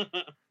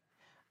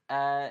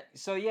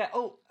 So yeah.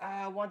 Oh,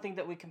 one thing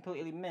that we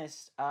completely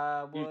missed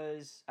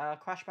was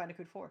Crash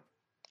Bandicoot 4.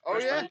 Oh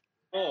Crash yeah. Bandicoot.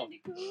 Oh,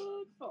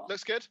 Bandicoot 4.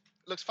 Looks good.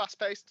 Looks fast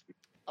paced.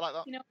 I like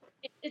that. You know,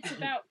 it's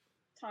about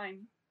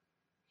time.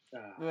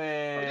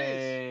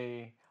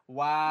 Way.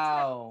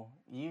 Wow.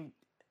 You.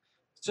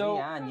 So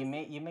Leanne,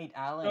 you made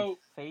Alan so-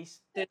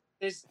 face.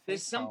 there's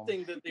Face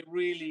something that they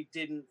really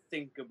didn't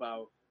think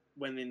about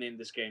when they named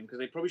this game, because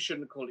they probably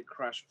shouldn't have called it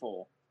Crash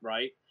 4,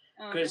 right?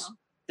 Oh, Because no.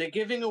 they're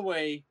giving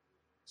away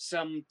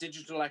some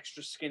digital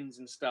extra skins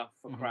and stuff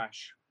for Mhm.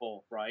 Crash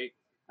 4, right?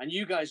 And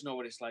you guys know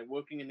what it's like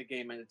working in the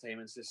game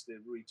entertainment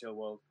system, retail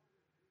world.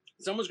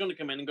 Someone's going to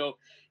come in and go,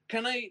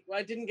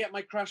 I didn't get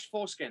my Crash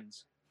 4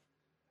 skins.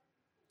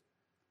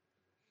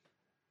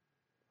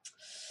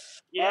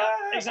 Yeah,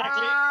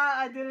 exactly.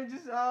 I didn't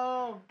just.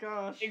 Oh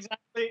gosh.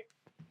 Exactly.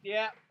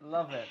 Yeah.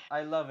 Love it.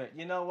 I love it.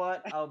 You know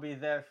what? I'll be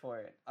there for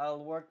it.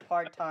 I'll work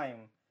part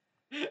time.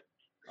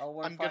 I'll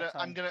work I'm gonna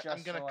part-time just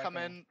so I come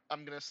can- in.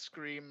 I'm gonna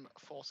scream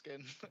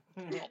foreskin.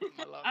 Top of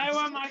my lungs. I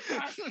want my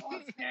Crash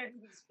 4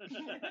 skins.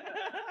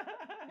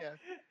 Yeah.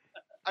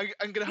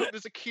 I'm gonna hope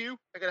there's a queue.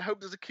 I'm gonna hope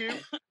there's a queue,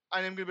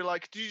 and I'm gonna be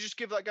like, "Did you just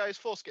give that guy his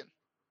foreskin?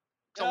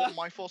 'Cause I want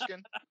my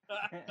foreskin."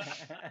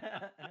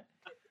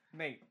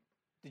 Mate,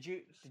 did you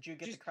get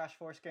the Just- Crash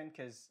foreskin?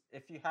 Because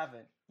if you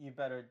haven't, you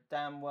better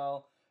damn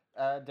well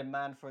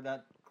demand for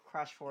that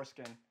Crash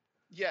foreskin.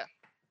 Yeah.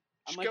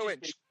 I Just might go just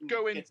in. Just make-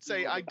 go in. get some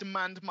Say, rubber "I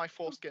demand my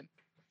foreskin."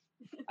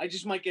 I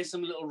just might get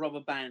some little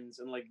rubber bands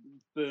and like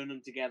burn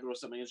them together or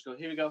something and just go,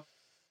 here we go.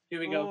 Here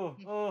we go.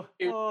 Oh,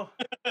 Here- oh.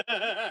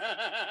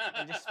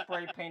 And just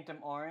spray paint them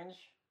orange.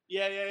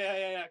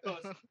 Yeah, of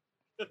course.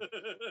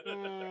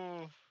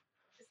 Ooh.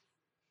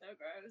 So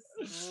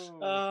gross.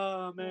 Ooh.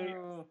 Oh, mate.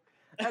 Ooh.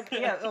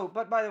 Yeah. Oh,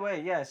 but by the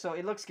way, yeah. So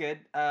it looks good.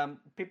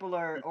 People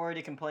are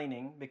already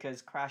complaining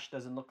because Crash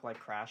doesn't look like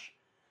Crash.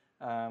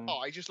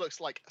 Oh, he just looks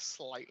like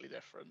slightly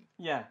different.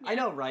 Yeah, I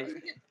know, right?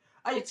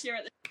 I, Picture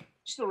at the You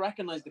still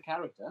recognize the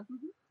character.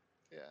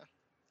 Yeah.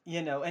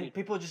 you know, and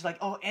people are just like,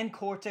 oh, N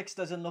Cortex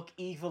doesn't look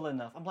evil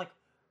enough. I'm like,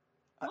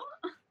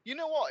 You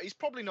know what? He's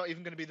probably not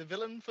even going to be the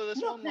villain for this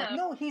no, one. Like,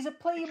 no, he's a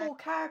playable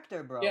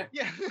character, bro. Yeah.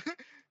 yeah.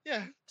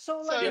 Yeah.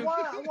 So So- like,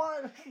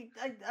 why?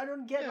 I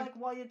don't get Yeah. like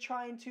why you're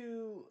trying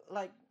to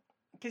like,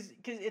 cause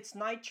it's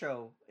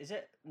Nitro. Is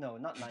it? No,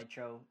 not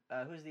Nitro.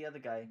 Who's the other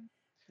guy?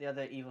 The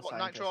other evil What,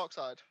 scientist. Nitro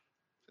Oxide?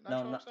 Is it No,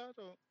 Nitro no- Oxide?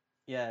 Or...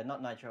 Yeah,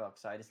 not Nitro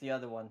Oxide. It's the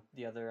other one.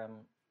 The other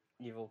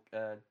evil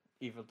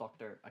evil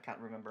doctor. I can't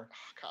remember.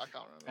 I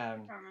can't remember.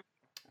 Um, can't remember.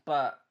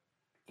 but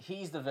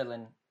he's the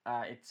villain.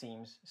 It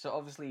seems. So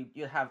obviously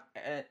you have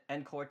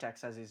N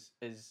Cortex as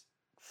his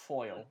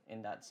foil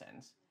in that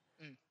sense.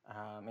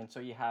 Mm. And so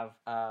you have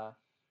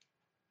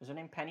is her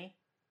name Penny?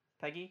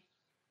 Peggy?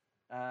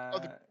 Oh,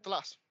 the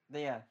last.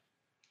 Yeah.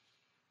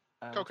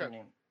 What's her Coco.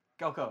 name?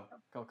 Coco.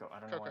 I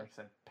don't know why Coco. I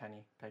said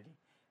Penny. Peggy.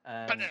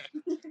 Penny.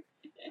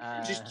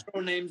 Just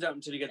throw names out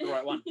until you get the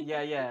right one.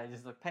 Yeah.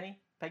 Just like Penny,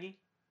 Peggy,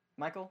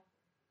 Michael.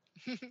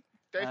 Dave.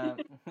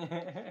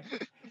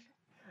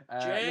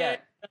 Yeah.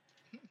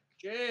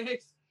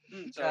 Jace.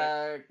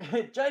 Sorry.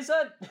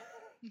 Jason.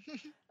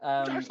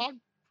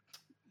 Jason.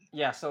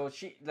 Yeah, so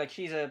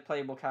she's a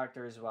playable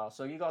character as well.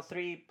 So you got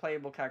 3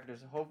 playable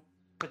characters.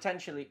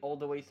 potentially all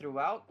the way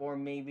throughout, or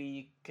maybe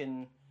you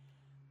can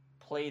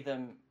play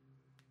them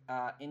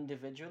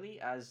individually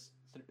as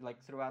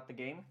throughout the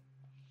game.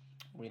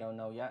 We don't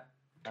know yet.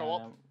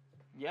 Co-op?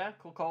 Yeah,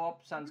 cool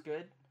co-op sounds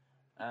good.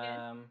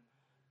 Yeah.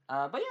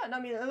 But yeah, no,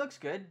 I mean it looks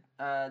good.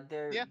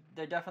 They're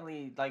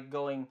definitely like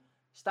going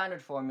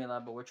standard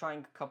formula, but we're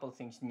trying a couple of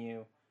things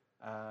new.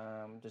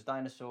 There's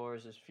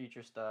dinosaurs, there's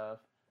future stuff,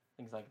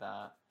 things like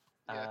that.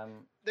 Yeah.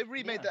 They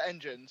remade yeah. the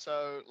engine,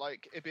 so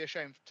like it'd be a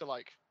shame to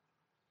like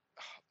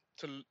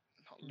to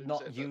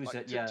not lose use like,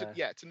 it.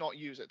 to not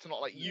use it, to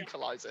not like Yeah.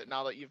 utilize it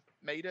now that you've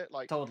made it.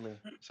 Like Totally.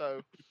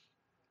 so,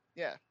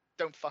 yeah.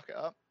 Don't fuck it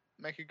up.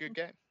 Make a good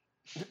game.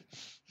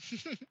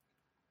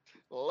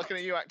 Looking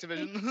at you,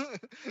 Activision.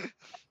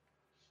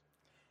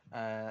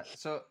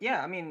 So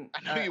yeah, I mean,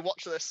 I know you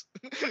watch this.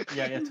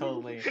 yeah,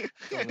 totally.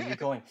 Totally. You're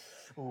going,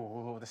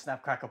 oh, the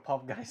Snapcrackle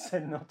Pop guy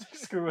said not to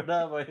screw it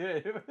up.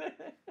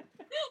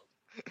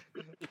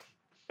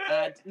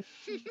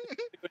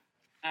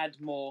 Add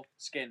more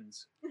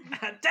skins.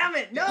 Damn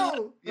it!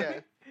 No. Yeah.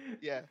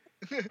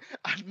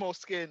 Add more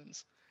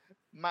skins.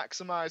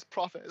 Maximize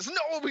profits. Not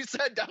what we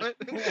said, damn it.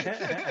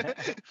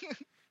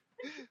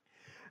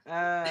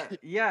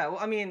 Yeah. Well,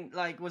 I mean,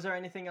 like, was there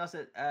anything else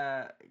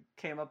that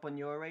came up on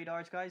your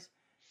radars, guys?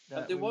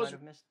 That there we was- might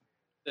have missed.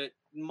 That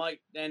might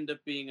end up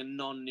being a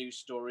non-news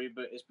story,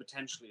 but is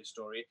potentially a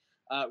story.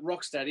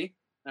 Rocksteady,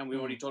 and we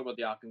already talked about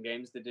the Arkham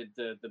games. They did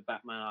the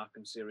Batman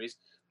Arkham series.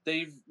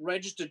 They've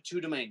registered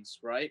 2 domains,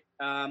 right?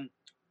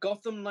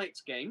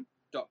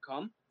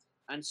 GothamKnightsGame.com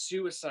and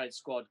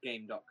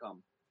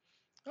SuicideSquadGame.com.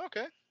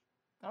 Okay.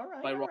 All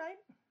right. By All Rock- right.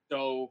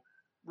 So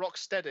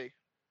Rocksteady,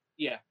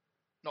 yeah,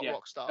 not Yeah.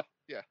 Rockstar.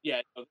 Yeah.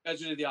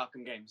 those are the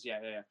Arkham games.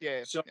 Yeah.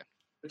 Yeah. So- yeah.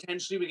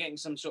 Potentially, we're getting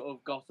some sort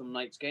of Gotham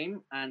Knights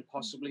game and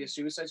possibly a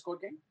Suicide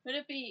Squad game. Would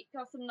it be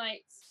Gotham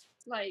Knights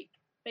like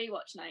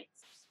Baywatch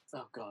Nights?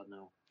 Oh God,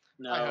 no.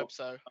 No. I hope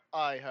so.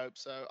 I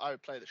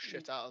would play the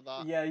shit out of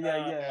that.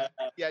 Yeah.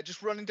 Yeah,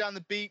 just running down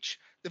the beach.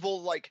 They've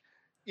all like,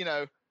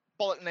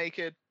 bollock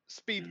naked,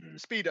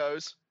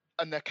 speedos,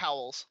 and their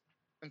cowls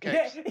and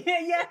capes.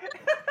 Yeah.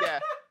 Yeah.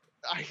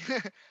 I It's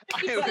would.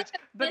 like a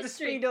But the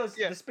mystery. speedos,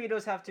 Yeah. the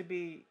speedos have to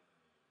be.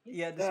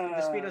 Yeah, the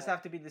speedos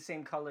have to be the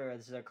same color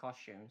as their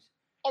costumes.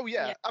 Oh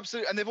yeah, Yeah.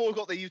 absolutely. And they've all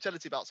got their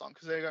utility belts on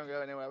because they're going to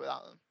go anywhere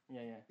without them.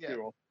 Yeah. Yeah.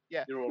 You're all,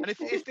 Yeah. You're all And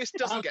if this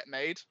doesn't get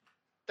made,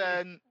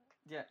 then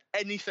Yeah.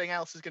 anything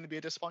else is going to be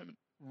a disappointment.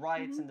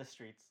 Riots Mhm. in the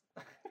streets.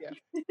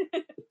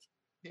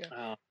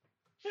 Oh.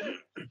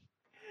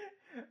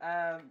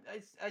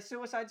 A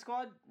Suicide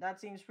Squad that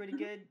seems pretty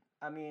good.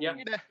 I mean, Yeah.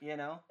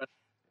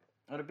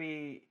 it'll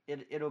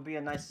be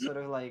a nice sort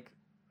of like,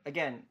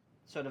 again,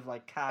 sort of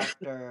like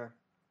character.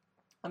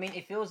 I mean,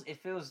 it feels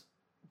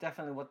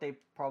definitely what they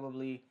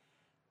probably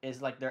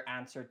is like their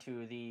answer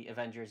to the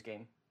Avengers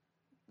game,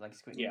 like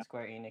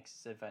Square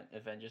Enix's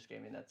Avengers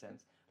game in that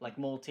sense, like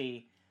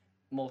multi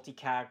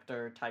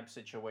character type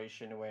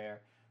situation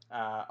where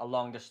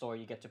along the story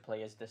you get to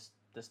play as this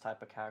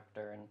type of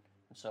character and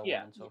so Yeah.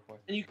 on and so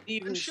forth. And you could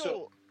even And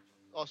sure.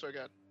 Oh, sorry,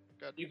 go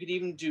ahead. you could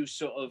even do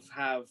sort of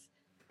have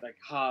like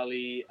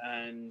Harley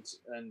and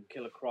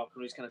Killer Croc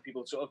and these kind of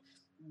people sort of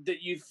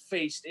that you've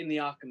faced in the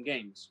Arkham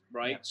games,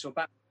 right? Yeah. So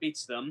Batman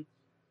beats them,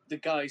 the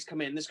guys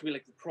come in. This could be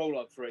like the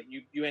prologue for it.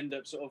 You end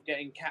up sort of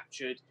getting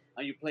captured,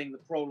 and you're playing the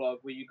prologue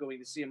where you're going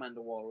to see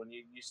Amanda Waller, and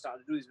you start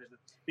to do this business.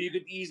 But you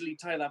could easily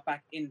tie that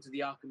back into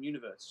the Arkham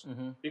universe.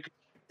 Mm-hmm. You could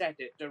set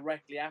it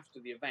directly after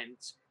the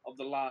events of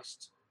the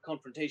last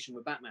confrontation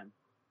with Batman.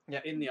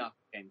 Yeah. In the Arkham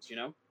games,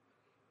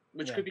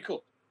 which Yeah. could be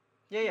cool.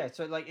 Yeah.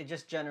 So like it's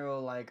just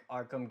general like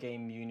Arkham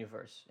game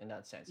universe in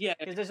that sense. Yeah.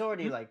 Because there's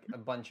already like a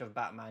bunch of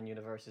Batman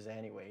universes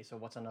anyway. So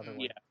what's another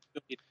one? Yeah,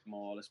 don't need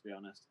more. Let's be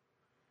honest.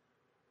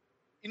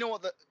 You know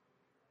what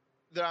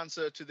the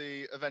answer to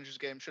the Avengers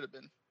game should have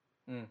been?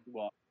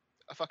 What?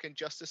 A fucking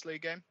Justice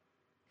League game.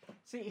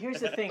 See,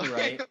 here's the thing,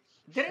 right?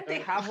 Didn't they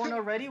have one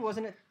already?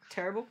 Wasn't it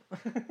terrible?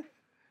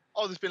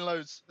 Oh, there's been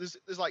loads. There's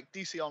like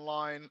DC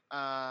Online,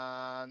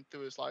 and there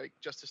was like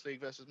Justice League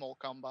versus Mortal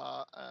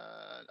Kombat.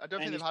 I don't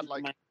think they've had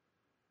like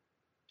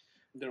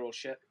They're all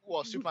shit.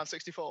 Superman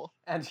 64.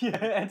 and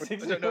I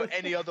don't know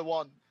any other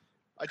one.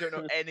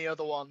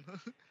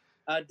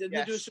 Did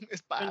Yes, they do a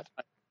it's bad.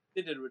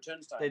 They did a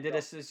return style. They did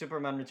a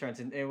Superman Returns,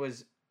 and it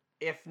was,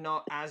 if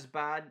not as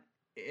bad,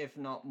 if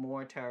not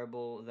more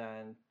terrible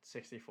than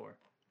 64.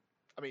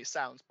 I mean, it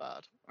sounds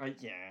bad.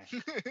 Yeah. I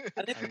think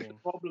I that's mean- the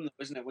problem, though,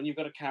 isn't it? When you've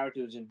got a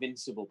character who's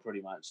invincible,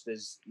 pretty much,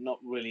 there's not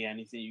really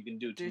anything you can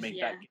do to There's- make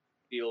Yeah. that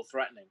feel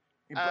threatening.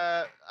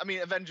 I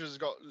mean, Avengers has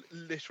got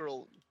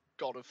literal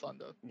God of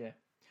Thunder. Yeah.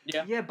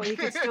 Yeah. Yeah, but he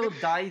can still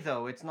die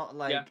though. It's not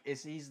like Yeah.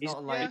 he's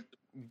not like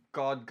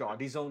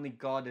God. He's only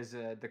God as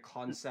the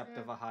concept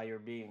of a higher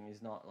being.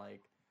 He's not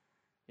like,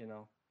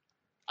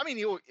 I mean,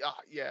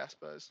 yeah, I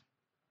suppose.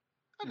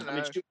 I don't know. I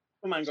mean,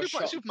 Superman got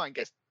shot. Superman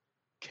gets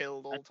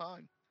killed all the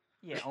time.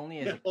 Yeah, only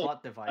as a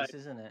plot device,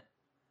 isn't it?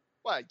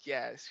 Well,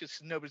 yeah, it's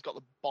just nobody's got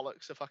the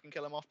bollocks to fucking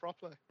kill him off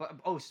properly. But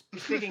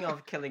speaking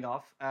of killing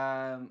off,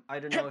 I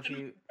don't know if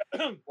you.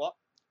 What?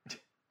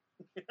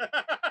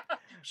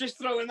 Just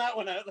throwing that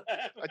one out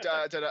there. I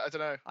don't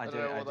know. I don't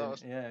know what that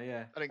was.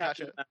 Yeah. I didn't catch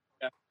Captain it.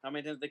 America. How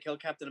many times did they kill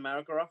Captain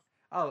America off?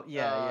 Oh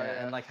yeah, Oh, yeah,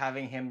 yeah. and like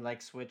having him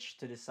like switch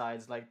to the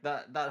sides, like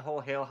that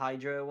whole Hail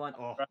Hydra one.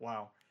 Oh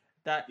wow,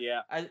 that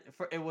Yeah.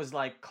 it was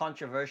like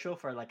controversial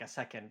for like a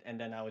second, and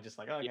then I was just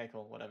like, oh, okay,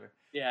 cool, whatever.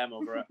 Yeah, I'm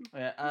over it.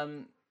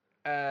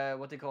 Yeah.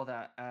 What do you call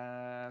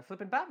that?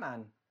 Flipping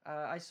Batman.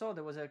 I saw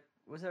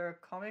was there a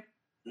comic?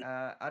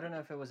 I don't know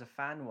if it was a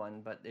fan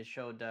one, but it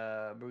showed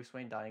Bruce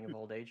Wayne dying of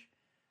old age.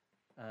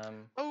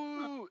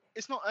 Oh,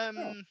 it's not.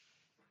 I've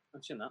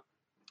seen that.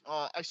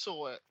 I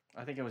saw it.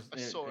 I think it was. I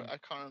saw it. I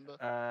can't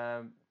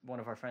remember. One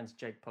of our friends,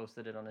 Jake,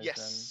 posted it on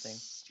his thing.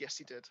 Yes,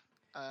 he did.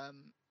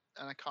 And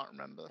I can't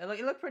remember.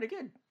 It looked pretty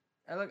good.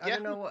 I Yeah.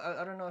 don't know.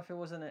 I don't know if it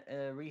was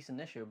a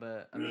recent issue,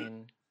 but I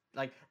mean,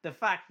 like the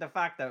fact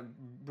that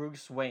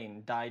Bruce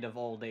Wayne died of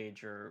old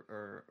age,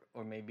 or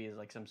maybe is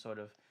like some sort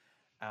of,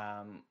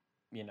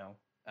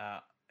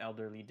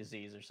 elderly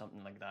disease or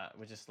something like that,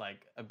 was just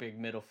like a big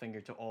middle finger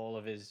to all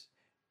of his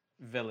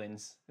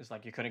villains. It's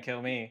like, you couldn't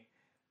kill me.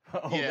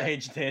 Old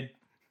age did.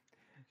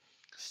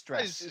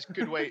 Stress. It's a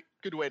good way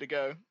to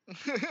go.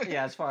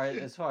 Yeah, as far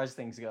as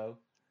things go.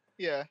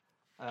 Yeah.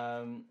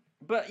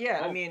 But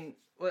yeah, I mean,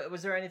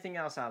 was there anything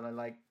else, Alan?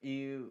 Like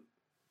you?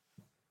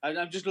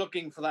 I'm just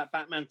looking for that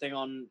Batman thing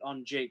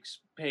on Jake's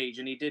page,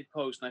 and he did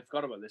post, and I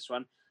forgot about this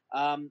one.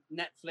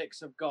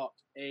 Netflix have got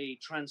a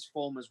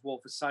Transformers War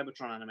for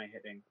Cybertron anime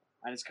hitting,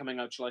 and it's coming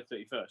out July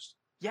 31st.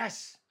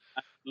 Yes.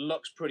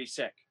 Looks pretty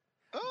sick.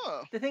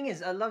 Oh. The thing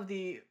is, I love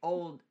the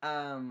old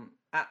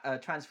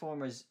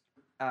Transformers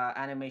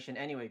animation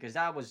anyway, because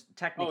that was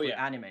technically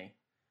anime.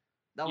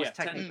 That was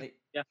technically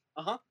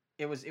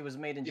It was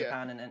made in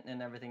Japan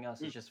and everything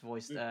else is just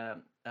voiced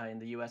in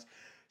the US.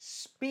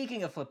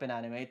 Speaking of flipping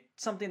anime,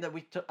 something that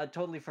I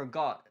totally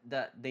forgot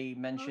that they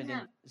mentioned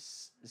in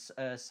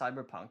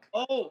Cyberpunk.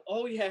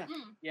 Oh yeah,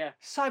 yeah.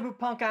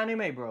 Cyberpunk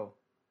anime, bro.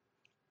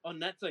 On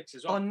Netflix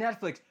as well. On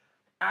Netflix,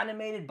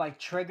 animated by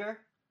Trigger,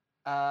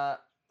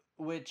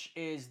 which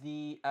is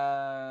the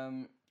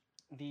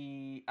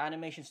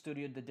animation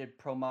studio that did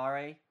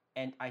Promare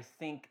and I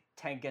think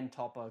Tengen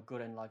Toppa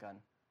Gurren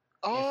Lagann.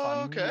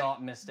 Oh, if I'm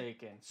not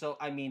mistaken. So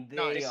I mean,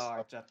 they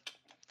are just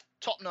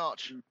top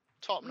notch.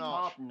 Top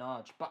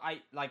notch. But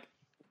I like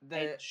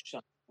the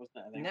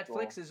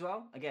Netflix as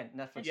well. Again,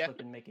 Netflix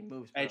flipping making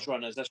moves. Bro. Edge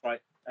Runners, that's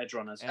right. Edge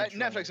Runners.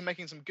 Netflix are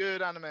making some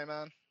good anime,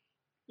 man.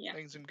 Yeah.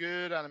 Making some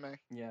good anime.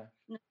 Yeah.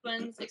 Next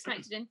one's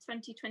expected in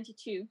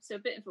 2022, so a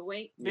bit of a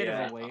wait. Bit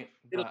of a wait.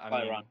 It'll But, fly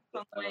I mean, around.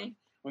 Way.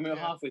 When we were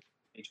halfway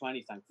through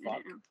 2020, thank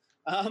fuck.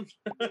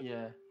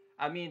 Yeah.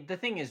 I mean, the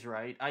thing is,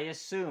 right, I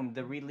assume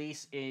the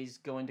release is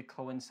going to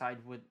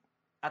coincide with,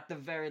 at the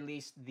very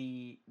least,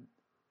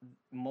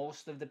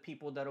 most of the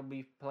people that'll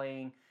be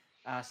playing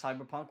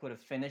Cyberpunk would have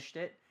finished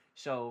it.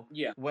 So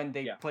when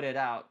they put it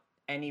out,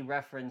 any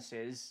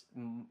references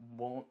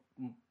won't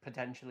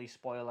potentially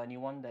spoil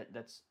anyone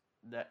that's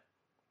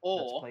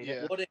played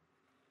it. What if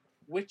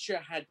Witcher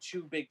had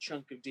too big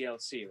chunk of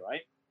DLC,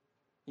 right?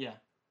 Yeah.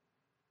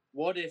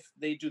 What if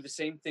they do the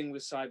same thing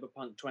with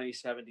Cyberpunk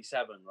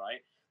 2077,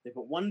 right? They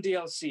put one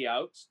DLC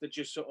out that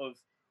just sort of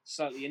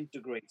slightly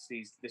integrates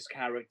these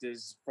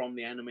characters from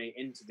the anime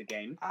into the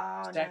game.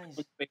 Nice.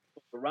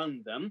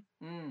 Around them,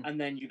 and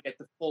then you get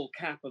the full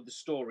cap of the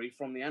story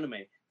from the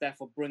anime,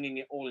 therefore bringing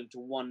it all into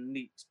one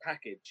neat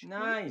package.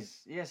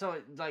 Nice. Yeah, so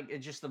like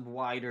it's just a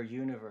wider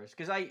universe.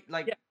 Because I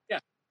like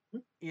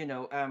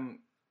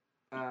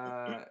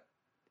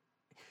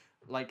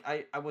like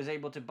I was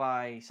able to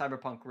buy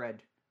Cyberpunk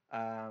Red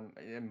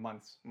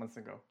months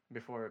ago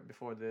before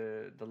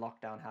the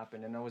lockdown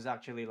happened, and I was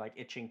actually like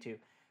itching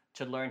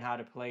to learn how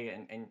to play it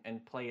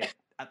and play it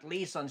at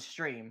least on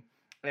stream,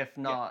 if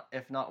not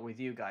with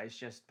you guys,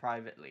 just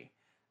privately.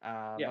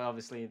 But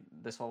obviously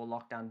this whole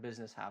lockdown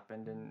business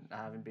happened and I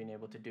haven't been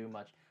able to do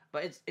much.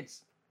 But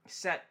it's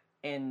set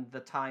in the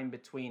time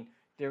between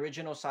the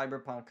original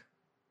Cyberpunk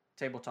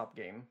tabletop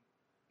game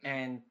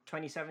and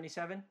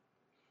 2077.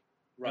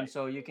 Right. And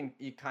so you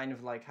kind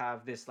of like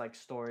have this like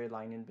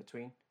storyline in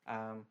between.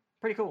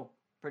 Pretty cool.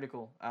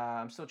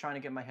 I'm still trying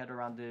to get my head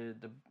around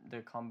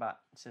the combat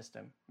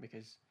system,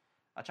 because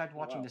I tried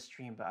watching the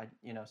stream, but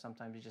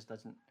sometimes it just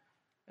doesn't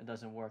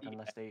work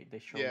unless they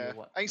show you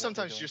what. I think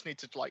sometimes you just need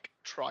to like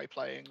try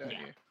playing, don't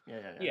you?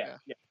 Yeah.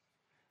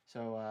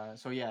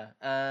 So yeah.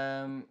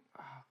 Oh,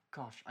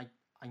 gosh, I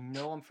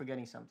know I'm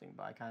forgetting something,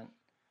 but I can't.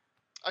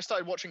 I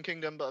started watching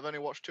Kingdom, but I've only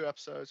watched 2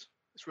 episodes.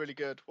 It's really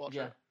good. Watch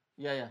it.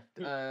 Yeah.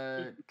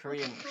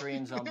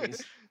 Korean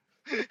zombies.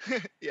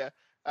 Yeah.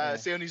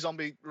 It's the only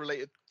zombie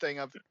related thing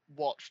I've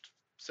watched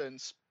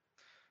since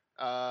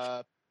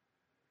fuck.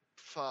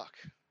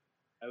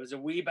 I was a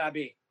wee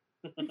babby.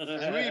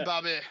 Wee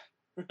babby.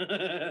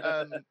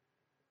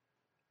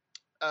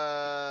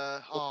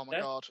 Oh my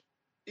god.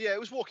 Yeah, it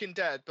was Walking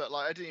Dead, but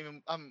like I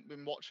haven't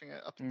been watching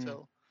it up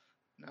until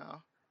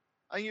now.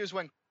 I think it was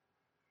when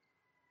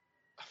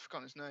I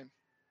forgot his name.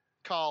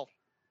 Carl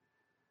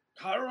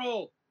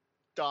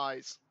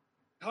dies.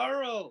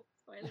 Carl.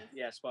 Spoilers.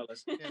 Yeah,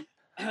 spoilers.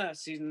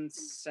 Season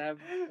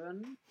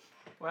 7.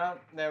 Well,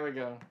 there we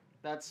go.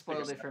 That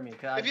spoiled it for me.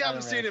 If you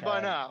haven't seen it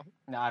by now,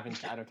 no, I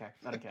haven't. I don't care.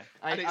 I don't care.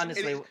 And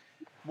Honestly,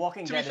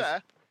 Walking to Dead be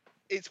fair,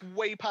 it's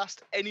way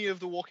past any of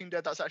the Walking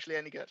Dead that's actually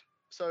any good.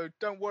 So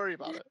don't worry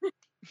about it.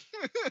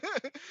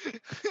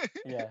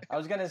 Yeah, I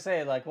was gonna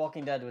say like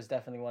Walking Dead was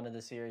definitely one of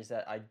the series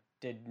that I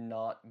did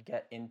not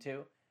get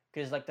into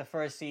because like the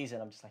first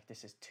season, I'm just like,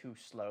 this is too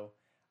slow.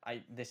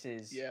 This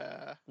is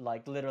Yeah.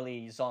 like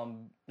literally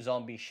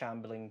zombie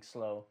shambling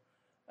slow.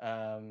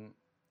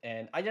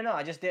 And I don't know,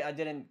 I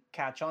didn't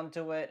catch on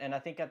to it, and I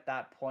think at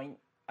that point,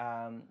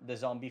 the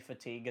zombie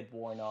fatigue had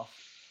worn off.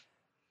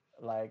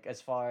 Like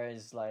as far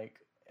as like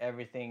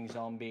everything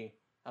zombie,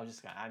 I'm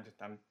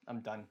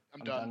done.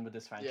 I'm done with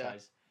this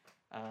franchise.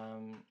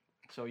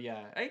 So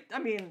yeah, I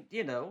mean,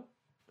 you know,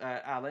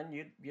 Alan,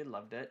 you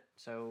loved it,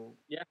 so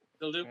Yeah,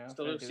 still do. yeah,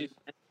 Still fair do.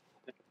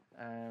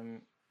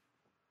 dues.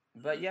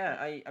 But yeah,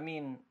 I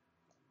mean,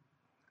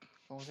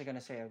 what was I gonna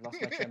say? I've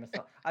lost my train of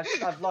thought.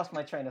 I've lost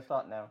my train of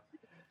thought now.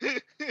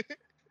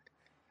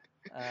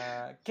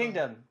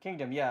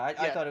 Kingdom. Yeah,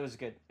 I thought it was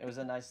good. It was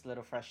a nice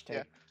little fresh take.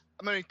 Yeah.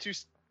 I'm only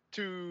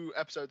two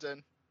episodes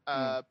in,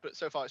 but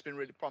so far it's been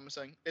really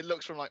promising. It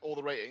looks from like all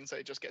the ratings that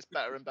it just gets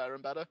better and better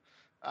and better.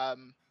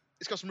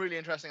 It's got some really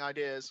interesting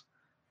ideas,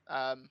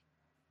 and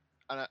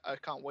I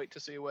can't wait to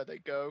see where they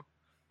go.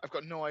 I've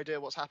got no idea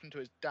what's happened to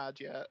his dad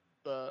yet,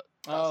 but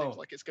that seems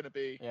like it's going to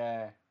be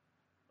a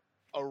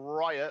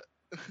riot.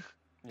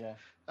 Yeah.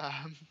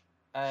 Um,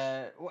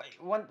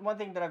 One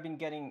thing that I've been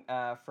getting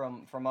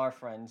from our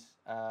friends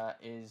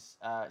is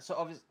so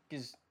obviously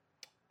because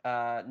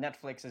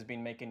Netflix has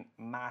been making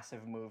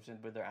massive moves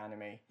with their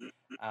anime.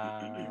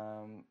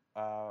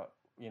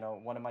 You know,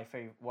 one of my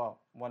favorite,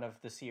 one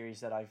of the series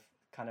that I've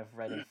kind of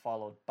read and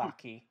followed,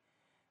 Baki,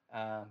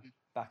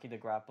 Baki the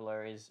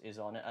Grappler is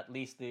on it. At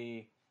least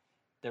the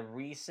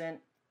recent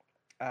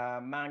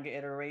manga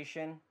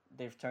iteration,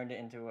 they've turned it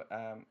into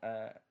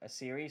a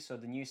series. So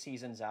the new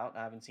season's out.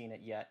 I haven't seen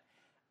it yet.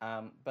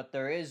 But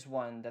there is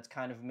one that's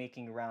kind of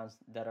making rounds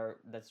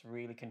that's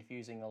really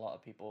confusing a lot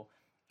of people.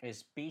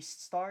 Is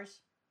Beast Stars?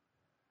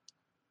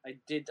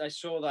 I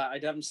saw that. I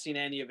haven't seen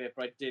any of it,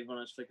 but I did when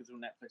I was flicking through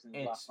Netflix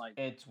last night.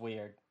 It's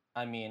weird.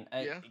 I mean,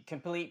 Yeah.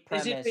 Complete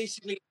premise. Is it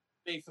basically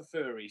made for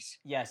furries?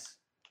 Yes.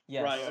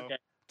 Right. Okay.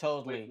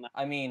 Totally.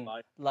 I mean,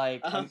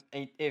 like,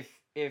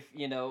 if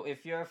you know,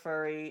 if you're a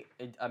furry,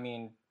 I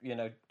mean, you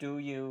know, do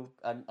you?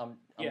 I'm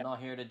not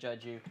here to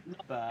judge you,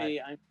 but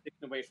I'm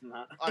sticking away from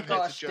that. I'm here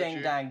to gosh judge dang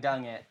you. dang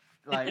dang it!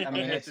 Like, I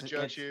mean, I'm here to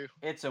judge you.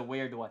 It's a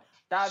weird one.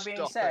 That being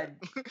Stop said,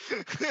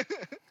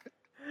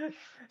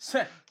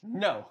 it.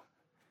 no.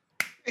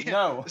 Yeah,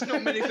 No. There's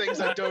not many things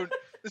I don't.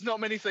 There's not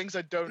many things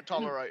I don't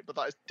tolerate, but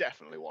that is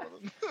definitely one of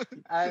them.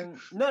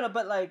 No,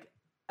 but like,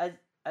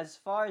 as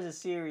far as the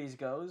series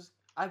goes,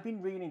 I've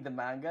been reading the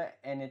manga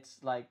and it's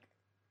like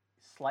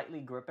slightly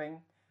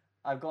gripping.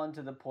 I've gone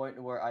to the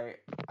point where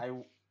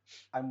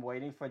I'm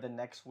waiting for the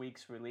next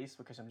week's release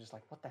because I'm just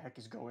like, what the heck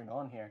is going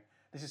on here?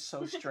 This is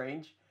so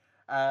strange.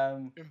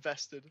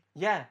 Invested.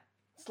 Yeah,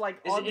 it's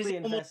like oddly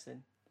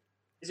invested.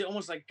 Is it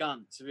almost like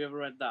Gantz? Have you ever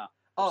read that?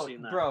 Oh,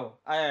 bro,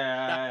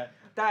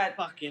 that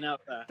fucking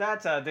out there.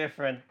 That's a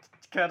different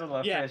kettle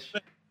of fish.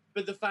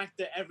 But the fact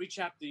that every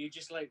chapter you're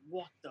just like,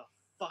 what the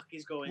fuck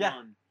is going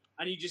on?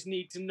 And you just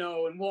need to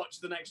know and watch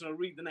the next one or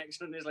read the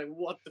next one. And it's like,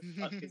 what the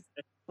fuck is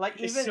this? Like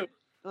even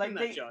like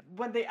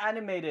when they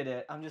animated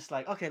it, I'm just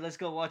like, okay, let's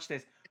go watch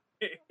this.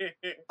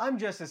 I'm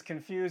just as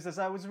confused as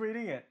I was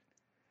reading it.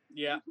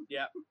 Yeah.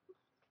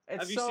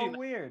 It's so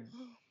weird.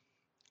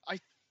 I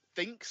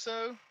think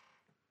so.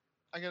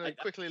 I'm gonna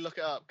quickly look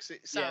it up because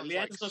it sounds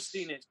like. Leanne's not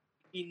seen it.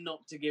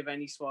 Not to give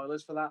any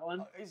spoilers for that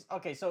one.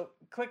 Okay, so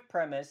quick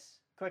premise.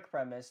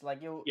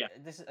 Like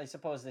I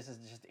suppose this is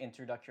just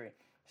introductory.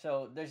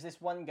 So there's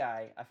this one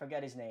guy, I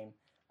forget his name,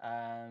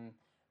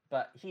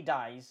 but he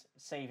dies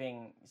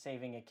saving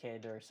a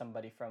kid or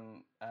somebody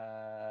from.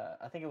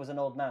 I think it was an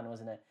old man,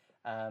 wasn't it?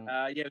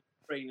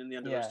 Train in the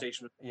underground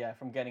station. Yeah,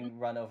 from getting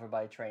run over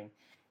by a train.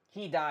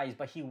 He dies,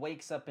 but he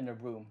wakes up in a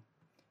room,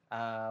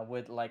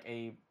 with like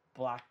a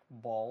black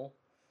ball.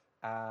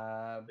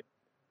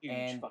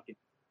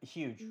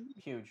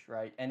 Huge,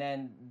 right? And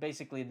then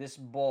basically this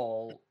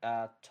ball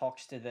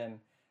talks to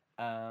them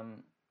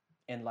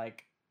in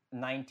like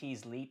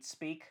 90s leet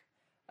speak,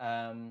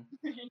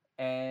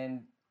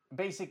 and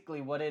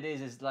basically what it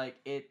is like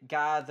it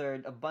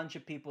gathered a bunch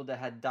of people that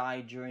had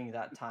died during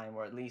that time,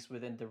 or at least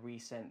within the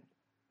recent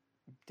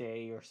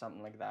day or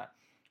something like that,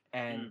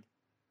 and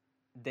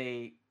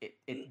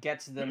it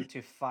gets them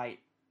to fight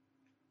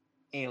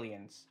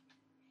aliens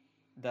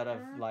that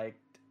have like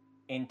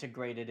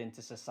integrated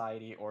into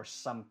society or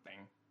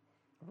something,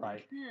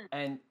 right?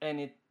 And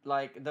it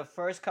like the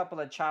first couple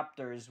of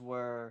chapters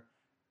were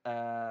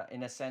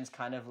in a sense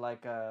kind of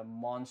like a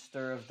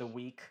monster of the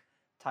week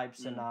type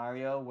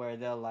scenario where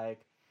they'll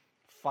like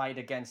fight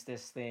against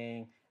this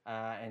thing,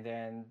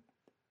 and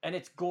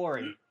it's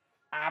gory,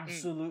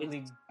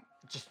 absolutely.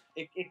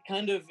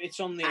 It's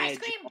on the edge.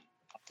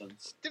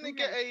 Didn't it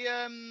get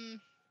a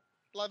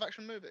live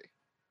action movie?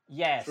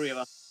 Yes. 3 of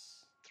them.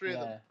 3 of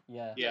them.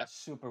 Yeah. Yeah.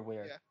 Super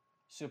weird. Yeah.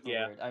 Super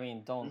Yeah. weird. I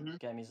mean, don't Mhm.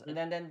 get me. And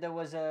then there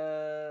was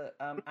a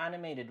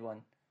animated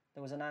one.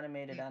 There was an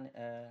animated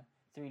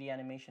 3D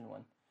animation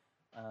one.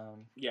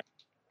 Yeah.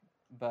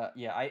 But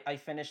yeah, I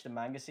finished the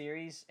manga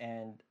series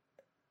and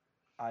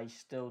I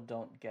still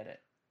don't get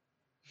it.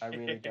 I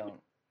really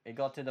don't. It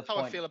got to the That's how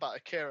I point. feel about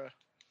Akira.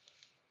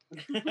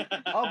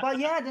 Oh, but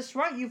yeah, that's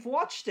right. You've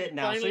watched it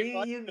now, so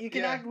Finally you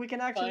can Yeah. we can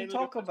actually Finally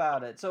talk watched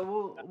about it.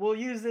 So we'll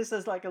use this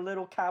as like a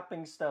little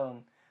capping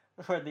stone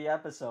for the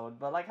episode.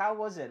 But like, how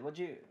was it? Would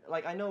you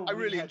like? I know I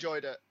we really had-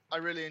 enjoyed it. I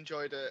really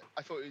enjoyed it.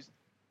 I thought it was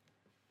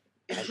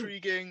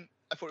intriguing.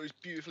 I thought it was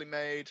beautifully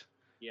made.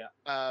 Yeah.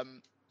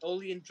 All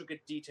the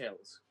intricate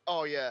details.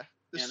 Oh yeah,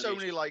 there's so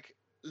many Animation. like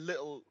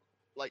little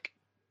like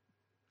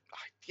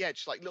yeah,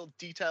 just like little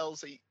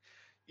details that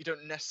you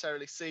don't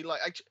necessarily see. Like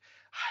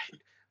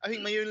I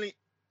think my only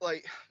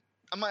like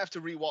I might have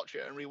to rewatch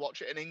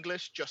it in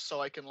English just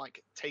so I can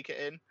like take it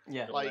in.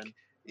 Yeah. Like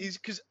he's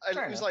because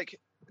Fair it was enough. like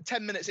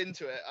 10 minutes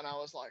into it and I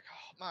was like,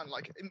 oh man,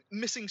 like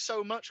missing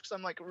so much because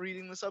I'm like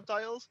reading the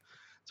subtitles.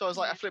 So I was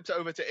like, I flipped it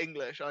over to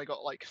English and I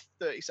got like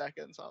 30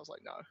 seconds. I was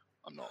like, no,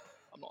 I'm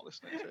not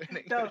listening to it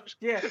in No, English.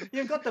 yeah,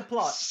 you've got the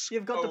plot.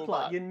 You've got the So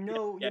plot. bad. You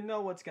know, Yeah. you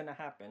know what's gonna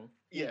happen.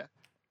 Yeah,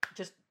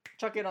 Just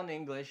chuck it on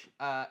English,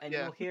 and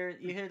Yeah.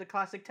 you hear the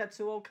classic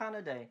Tetsuo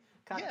Kanade,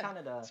 Yeah.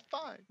 Kaneda. it's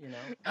fine. You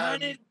know,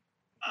 And it.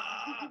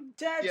 Ah,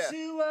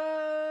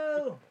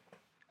 Tetsuo.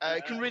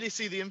 You can really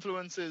see the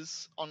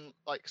influences on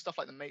like stuff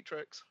like the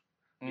Matrix.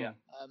 Yeah.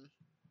 Um,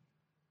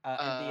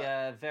 And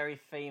the very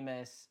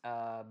famous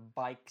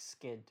bike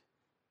skid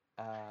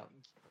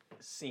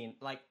scene.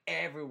 Like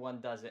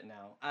everyone does it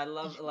now. I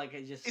love like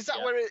it just. is that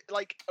Yeah. where it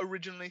like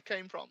originally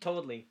came from?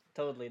 Totally.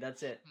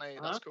 That's it. Mate,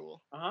 Uh-huh. that's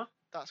cool. Uh-huh.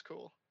 That's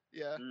cool.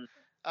 Yeah.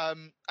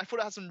 Mm. I thought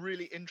it had some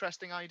really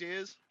interesting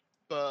ideas,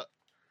 but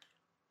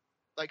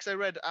like 'cause I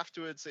read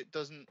afterwards, it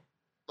doesn't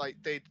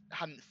like they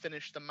hadn't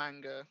finished the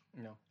manga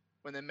No.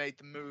 when they made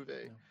the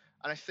movie, No.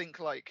 and I think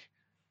like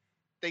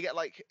they get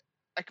like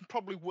I can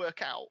probably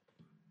work out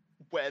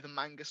where the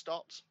manga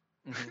stops,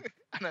 Mhm.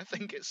 and I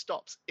think it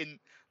stops in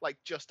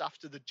like just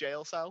after the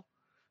jail cell,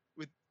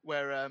 with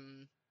where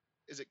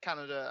is it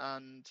Canada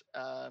and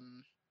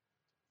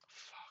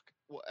fuck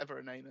whatever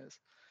her name is.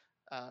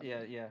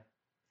 Yeah.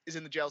 Is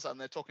in the jail cell and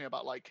they're talking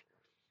about like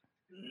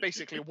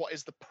basically what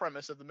is the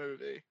premise of the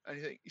movie,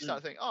 and you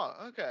start to think, oh,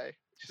 okay.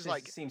 She's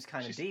like, seems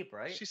kind of she's- deep,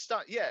 right? it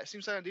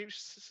seems kind of deep.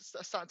 She's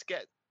starting to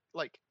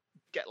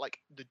get like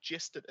the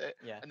gist of it,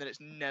 Yeah. and then it's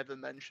never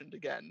mentioned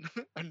again,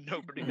 and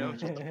nobody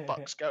knows what the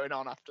fuck's going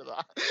on after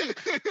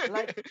that.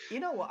 Like, you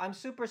know what? I'm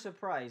super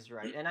surprised,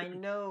 right? And I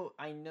know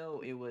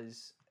it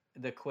was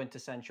the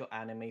quintessential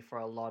anime for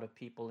a lot of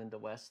people in the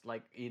West.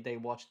 Like they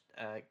watched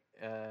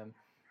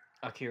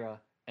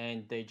Akira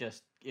and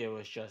it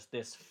was just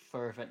this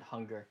fervent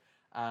hunger.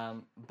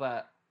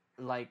 But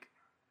like,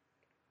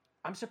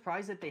 I'm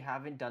surprised that they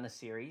haven't done a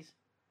series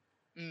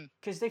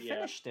because they Yeah.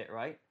 finished it,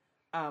 right?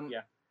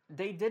 Yeah.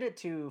 They did it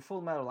to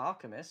Full Metal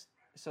Alchemist,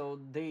 so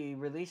they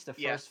released the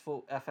Yeah. first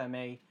full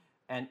FMA,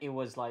 and it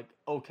was like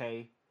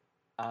okay,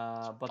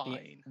 but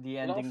fine. the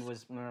A lot ending of-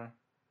 was. Meh.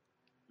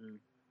 Mm.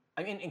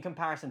 I mean, in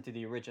comparison to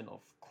the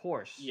original, of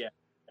course. Yeah.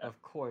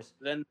 Of course.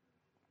 Then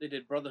they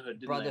did Brotherhood,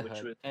 didn't they? Brotherhood,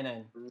 Which was and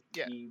then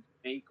Yeah.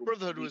 remake or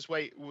Brotherhood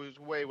re- was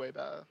way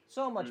better.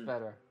 so much Mm.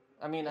 better.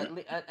 I mean,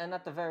 and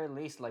at the very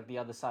least, like the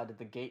other side of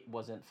the gate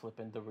wasn't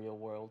flipping the real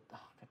world.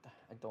 Oh,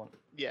 I don't.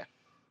 Yeah.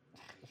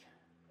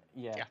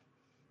 Yeah.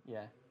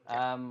 Yeah.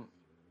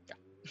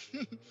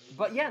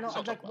 But yeah, no, Let's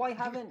not like talk why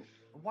about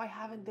it.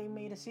 haven't they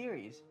made a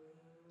series?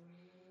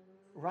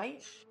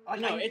 Right?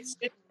 No, it's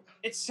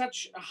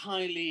such a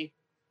highly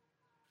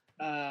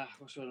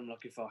what's what I'm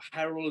looking for?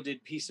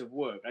 Heralded piece of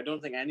work. I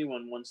don't think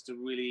anyone wants to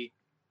really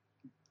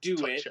do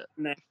Touch it it.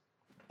 and then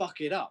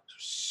fuck it up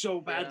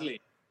so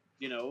badly,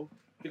 you know,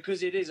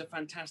 because it is a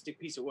fantastic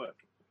piece of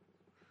work.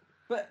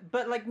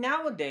 But like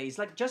nowadays,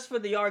 like just for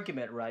the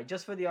argument, right?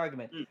 Just for the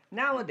argument, Mm.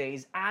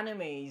 nowadays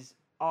animes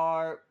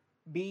are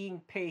being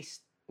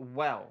paced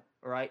well,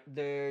 right?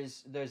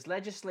 There's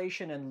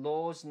legislation and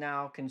laws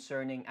now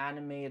concerning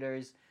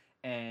animators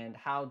and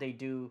how they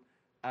do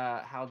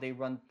how they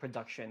run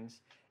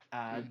productions.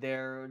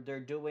 They're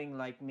doing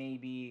like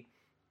maybe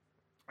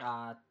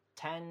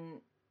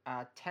 10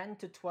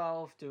 to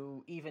 12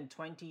 to even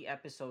 20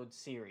 episode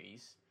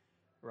series,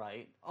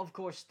 right? Of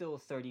course, still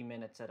 30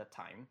 minutes at a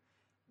time.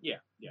 Yeah.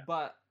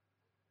 But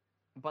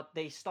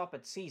they stop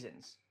at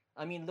seasons.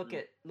 I mean, look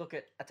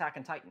at Attack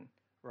on Titan,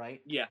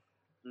 right? Yeah.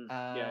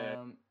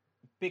 Yeah.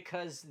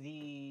 Because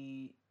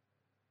the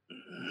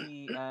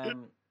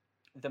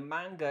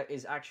manga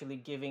is actually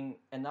giving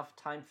enough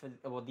time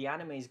the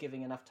anime is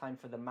giving enough time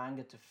for the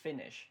manga to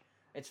finish.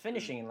 It's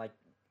finishing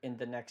in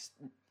the next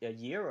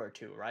year or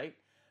two, right?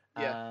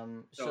 Yeah.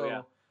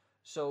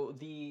 So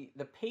the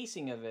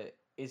pacing of it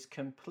is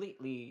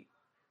completely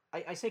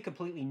I say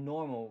completely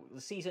normal.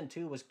 Season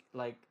 2 was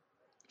like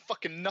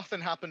fucking nothing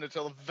happened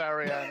until the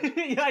very end.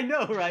 Yeah, I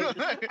know, right?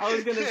 I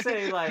was gonna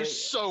say I like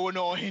was so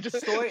annoyed.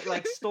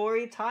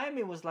 story time.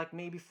 It was like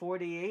maybe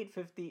 48,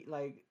 50,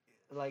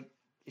 like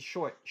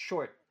short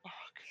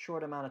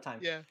amount of time.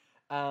 Yeah.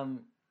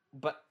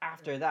 But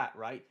after that,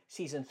 right?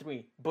 Season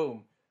 3,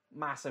 boom,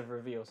 massive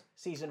reveals.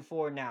 Season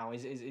 4 now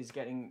is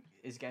getting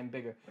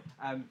bigger.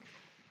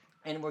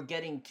 And we're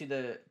getting to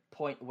the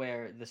point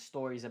where the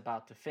story's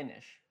about to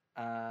finish.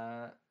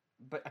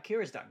 But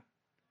Akira's done.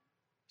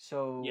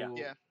 So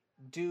Yeah.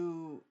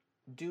 do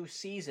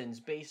seasons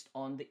based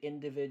on the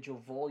individual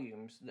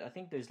volumes. I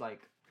think there's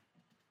like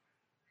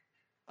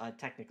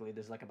technically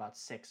there's like about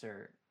six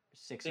or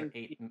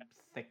eight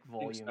thick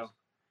volumes. so.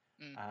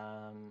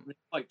 Um,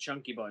 Quite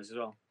chunky boys as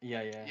well.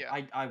 yeah.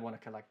 Yeah. I want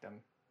to collect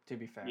them. To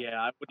be fair, Yeah,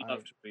 I would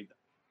love to read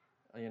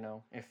them. you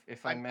know,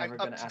 if I'm I'm ever up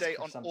gonna to ask date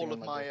for on something all on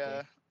of my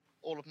birthday.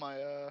 all of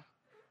my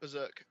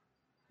Berserk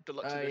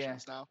deluxe Yeah.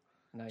 editions now.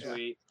 Nice. Yeah.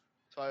 Sweet.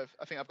 So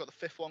I think I've got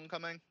the 5th one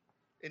coming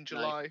in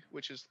July,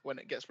 which is when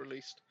it gets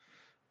released.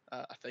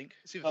 I think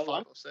it's either Not 5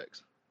 long? or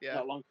 6. Yeah.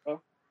 Not long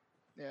ago.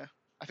 Yeah.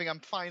 I think I'm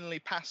finally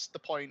past the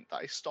point that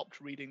I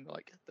stopped reading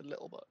like the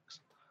little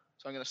books.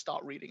 So I'm going to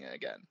start reading it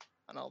again,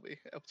 and I'll be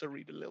able to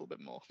read a little bit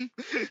more.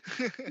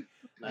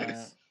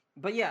 Nice.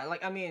 But yeah,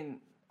 like I mean,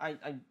 I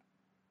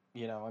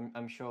you know,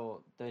 I'm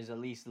sure there's at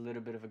least a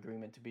little bit of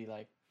agreement to be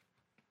like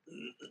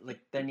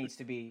there needs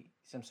to be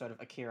some sort of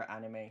Akira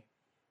anime in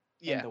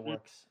Yeah. the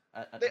works.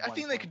 At I one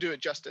think they point. could do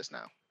it justice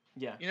now.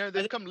 Yeah. You know,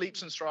 they've come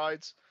leaps and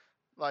strides.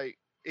 Like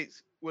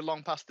we're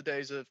long past the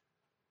days of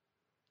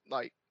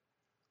like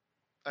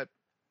a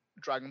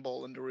Dragon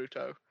Ball and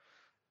Naruto.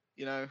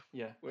 You know,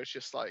 Yeah. where it's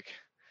just like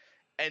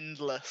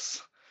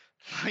endless.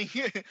 Like,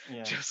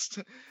 Yeah. just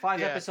 5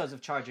 yeah. episodes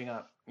of charging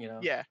up. You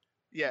know. yeah.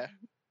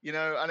 You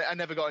know, I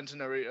never got into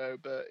Naruto,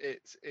 but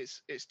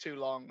it's too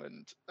long,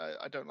 and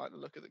I don't like the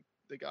look of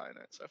the guy in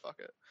it, so fuck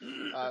it.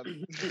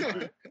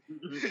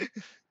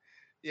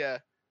 Yeah,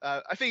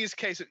 I think it's a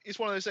case of, it's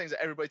one of those things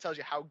that everybody tells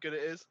you how good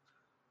it is,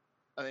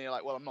 and then you're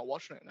like, well, I'm not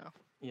watching it now.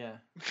 Yeah.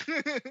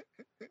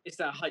 It's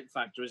that hype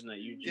factor, isn't it?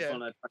 You just Yeah.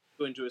 want to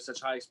go into it with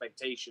such high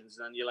expectations,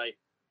 and then you're like,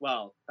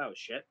 well, that was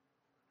shit.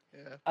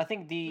 Yeah. I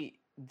think the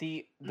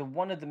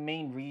one of the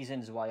main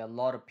reasons why a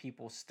lot of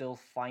people still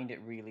find it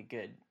really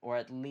good, or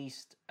at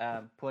least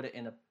put it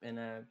in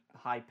a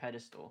high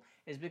pedestal,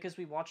 is because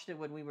we watched it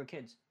when we were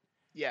kids.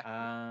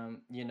 Yeah.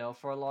 You know,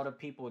 for a lot of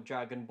people,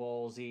 Dragon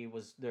Ball Z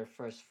was their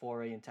first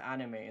foray into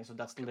anime, and so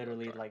that's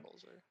literally Dragon Ball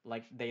Z.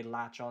 like they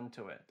latch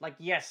onto it. Like,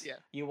 yes, Yeah.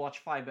 you watch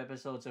 5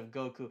 episodes of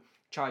Goku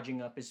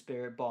charging up his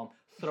spirit bomb,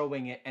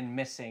 throwing it and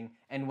missing,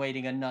 and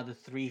waiting another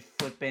 3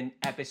 flipping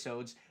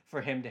episodes for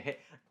him to hit.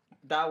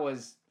 That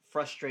was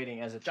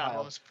frustrating as a That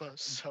child. was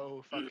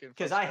so fucking.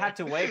 Because I had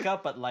to wake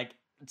up at like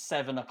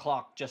 7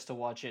 o'clock just to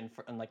watch it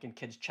in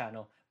kids'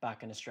 channel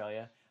back in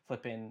Australia.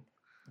 Flipping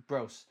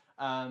gross.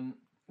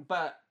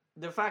 But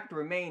the fact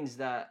remains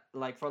that,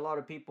 like, for a lot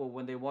of people,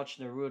 when they watch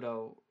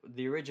Naruto,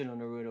 the original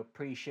Naruto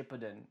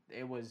pre-Shippuden,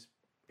 it was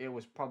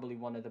probably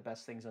one of the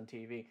best things on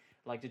TV.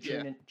 Like the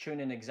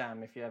Chunin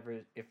exam, if you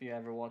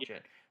ever watch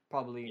it,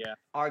 probably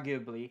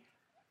arguably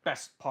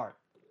best part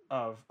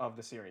of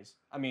the series.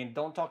 I mean,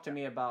 don't talk to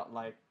me about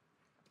like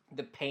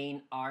the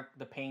Pain arc,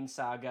 the Pain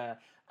saga,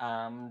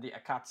 the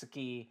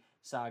Akatsuki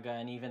saga,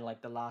 and even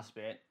like the last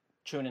bit,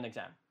 Chunin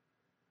exam.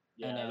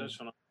 Yeah, And then, that was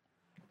fun.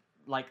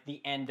 like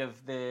the end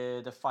of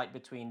the fight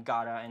between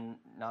Gaara and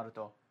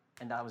Naruto,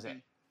 and that was it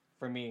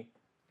for me.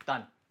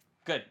 Done.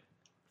 Good.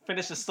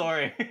 Finish the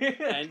story.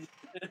 And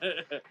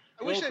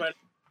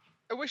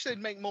I wish they'd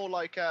make more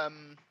like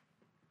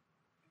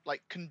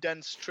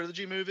condensed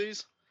trilogy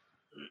movies,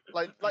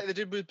 like they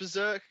did with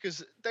Berserk,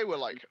 because they were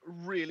like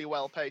really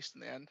well paced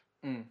in the end.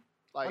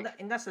 Like,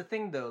 and that's the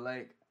thing though.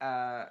 Like,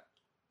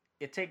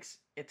 it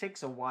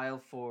takes a while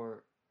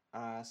for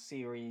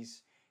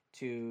series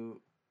to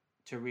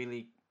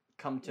really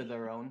come to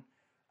their own.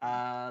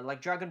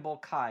 Like Dragon Ball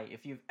Kai,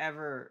 if you've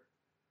ever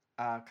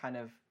kind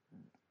of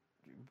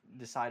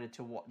decided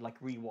to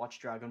rewatch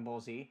Dragon Ball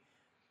Z,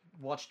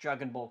 watch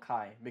Dragon Ball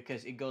Kai,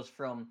 because it goes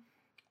from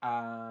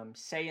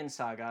Saiyan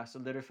Saga, so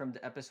literally from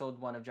the episode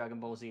 1 of Dragon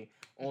Ball Z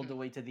all the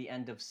way to the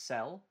end of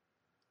Cell.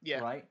 yeah,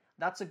 Right?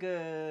 That's a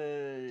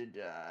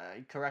good,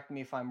 correct me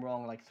if I'm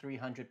wrong, like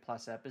 300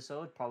 plus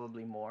episode,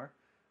 probably more.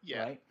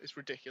 yeah, right? it's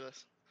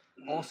ridiculous.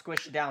 All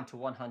squished down to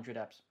 100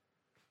 eps.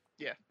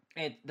 Yeah.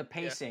 And the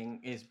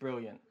pacing is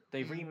brilliant.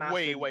 They've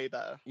remastered. Way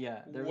better. Yeah,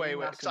 they Way.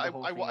 remastered Because the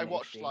whole thing I in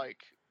watched HD.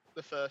 like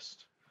the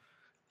first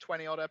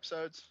 20 odd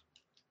episodes.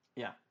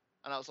 Yeah.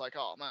 And I was like,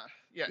 oh man,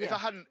 yeah. If Yeah.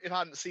 I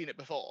hadn't seen it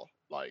before,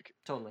 like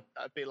Totally.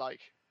 that'd be like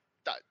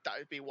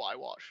that'd be what I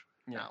watch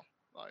now.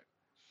 Like,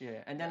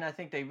 Yeah, and then I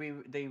think they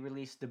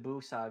released the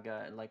Boo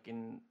saga like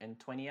in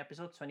 20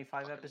 episodes, 25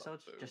 Fucking love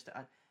episodes, Boo. just to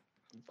add.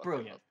 fucking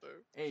Brilliant. love Boo.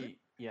 Hey,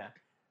 yeah.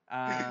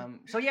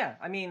 So yeah,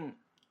 I mean,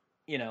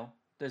 you know,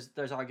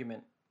 there's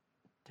argument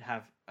to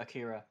have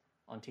Akira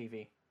on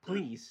TV.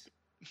 Please,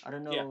 I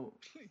don't know.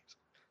 Please.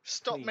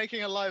 Stop Please.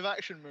 making a live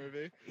action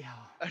movie Yeah.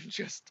 and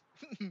just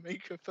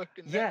Make a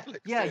fucking Yeah, Netflix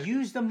yeah. series.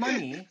 Use the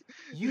money.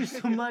 Use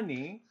the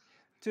money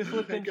to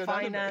flipping Make an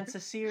anime. finance a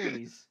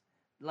series.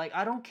 Like,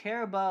 I don't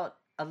care about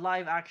a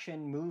live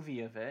action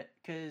movie of it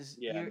because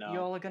Yeah,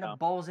 you're all gonna no.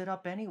 balls it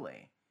up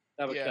anyway.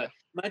 That would Yeah. kill.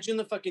 Imagine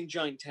the fucking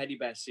giant teddy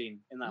bear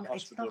scene in that It's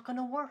hospital. not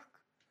gonna work.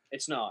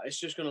 It's not. It's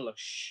just gonna look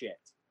shit.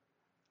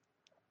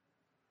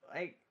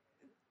 Like,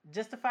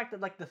 just the fact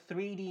that like the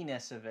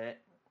 3D-ness of it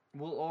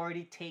will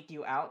already take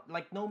you out.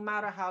 Like, no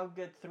matter how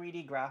good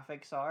 3D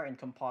graphics are and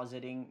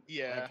compositing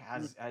Yeah.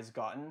 like has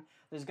gotten,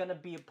 there's gonna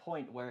be a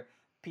point where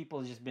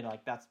people just be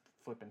like, "That's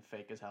flipping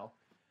fake as hell."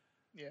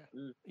 Yeah.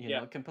 You Yeah.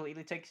 know, it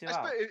completely takes you I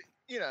out. suppose,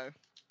 you know,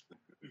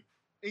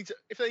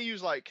 if they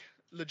use like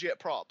legit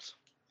props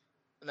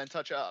and then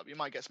touch it up, you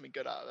might get something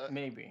good out of it.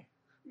 Maybe.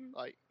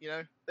 Like, you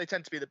know, they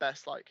tend to be the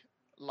best, like,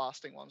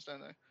 lasting ones, don't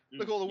they?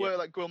 Look Mm, at all the yeah. work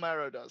like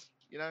Guillermo does,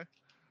 you know?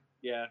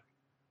 Yeah.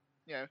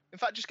 You know, in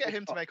fact, just get Well,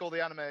 him to make all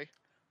the anime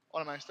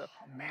stuff.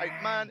 Man.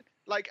 Like, man,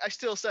 like, I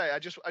still say, I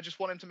just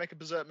want him to make a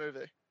Berserk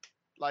movie.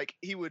 Like,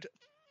 he would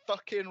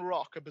fucking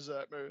rock a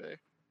Berserk movie.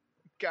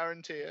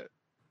 Guarantee it.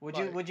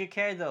 like- Would you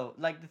care though?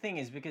 Like, the thing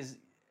is, because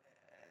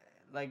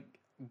like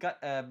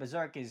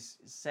Berserk is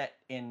set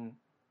in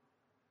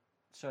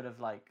sort of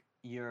like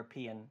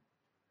European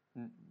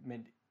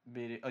mid.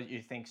 Oh,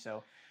 you think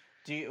so?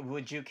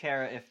 Would you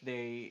care if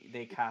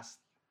they cast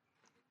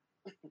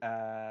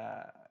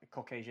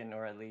Caucasian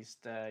or at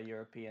least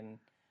European?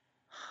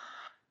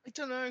 I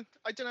don't know,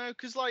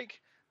 because,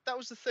 like, that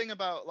was the thing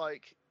about,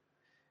 like,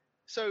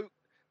 so,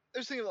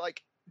 there's the thing about,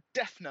 like,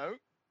 Death Note,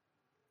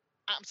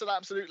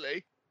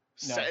 absolutely,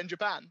 No. set in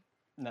Japan.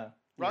 No.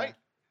 Right?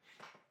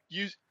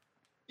 Use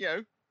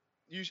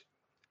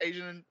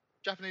Asian and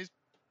Japanese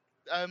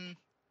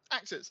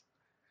actors.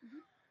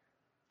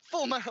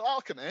 Full Metal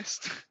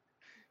Alchemist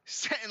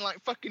set in like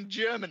fucking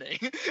Germany,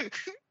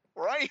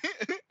 right?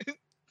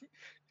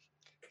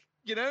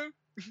 You know,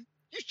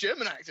 use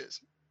German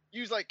actors.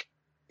 Use like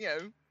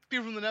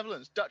people from the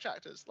Netherlands, Dutch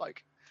actors.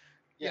 Like,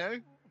 you Yeah.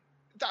 know,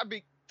 that'd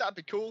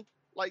be cool.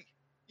 Like,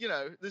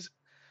 there's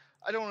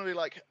I don't want to be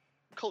like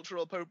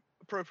cultural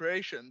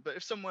appropriation, but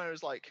if somewhere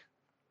is like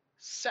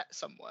set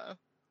somewhere,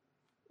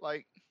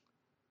 like,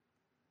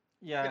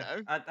 Yeah.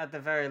 know. At the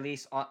very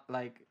least,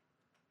 like,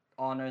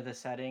 honor the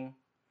setting,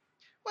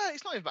 well,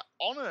 it's not even about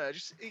honor.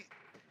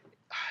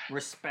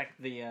 respect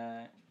the.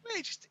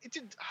 It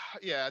didn't.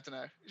 Yeah, I don't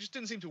know. It just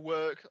didn't seem to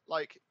work.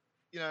 Like,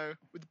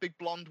 with the big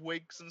blonde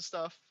wigs and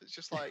stuff. It's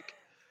just like,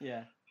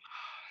 Yeah.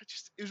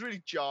 it was really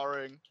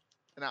jarring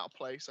and out of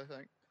place, I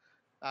think.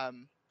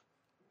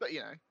 But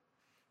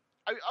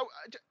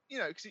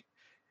because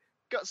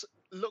Guts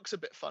looks a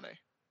bit funny,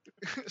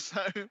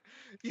 so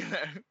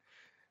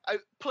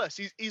plus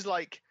he's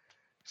like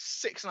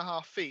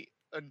 6.5 feet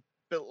and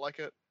built like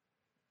a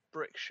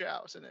brick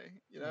shell, isn't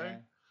he? Yeah.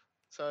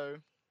 So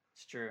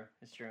It's true.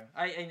 It's true.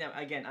 I know.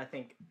 Again, I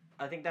think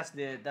that's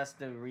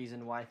the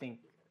reason why I think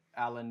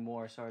Alan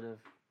Moore sort of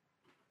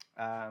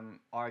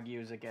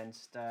argues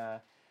against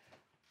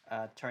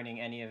turning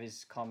any of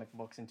his comic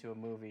books into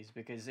movies,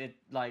 because it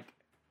like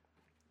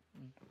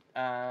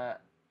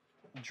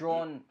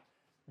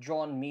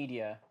drawn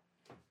media,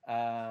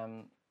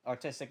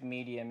 artistic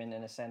medium in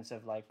a sense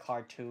of like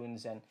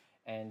cartoons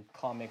and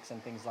comics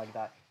and things like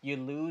that. You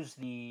lose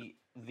the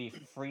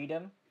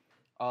freedom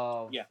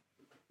of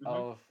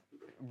of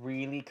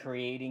really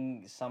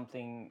creating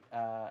something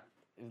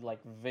like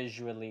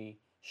visually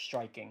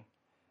striking.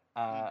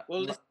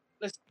 Well,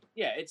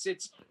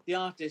 it's the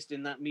artist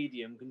in that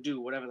medium can do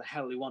whatever the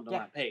hell they want on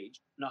that page,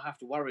 not have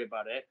to worry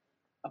about it,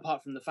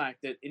 apart from the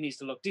fact that it needs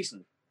to look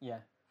decent. Yeah,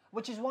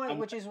 which is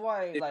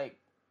why like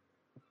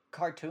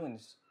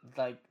cartoons,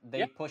 like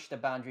they push the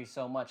boundary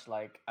so much.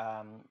 Like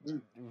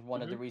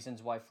one of the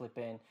reasons why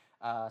flipping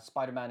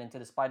Spider-Man Into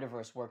the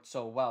Spider-Verse worked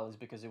so well is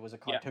because it was a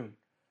cartoon.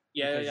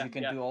 Because you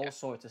can do all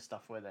sorts of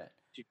stuff with it.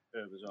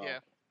 Superb as well.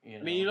 Yeah.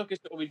 I mean, you look at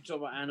we talk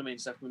about anime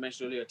and stuff. We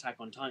mentioned earlier Attack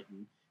on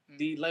Titan.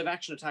 The live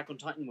action Attack on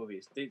Titan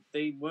movies,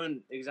 they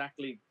weren't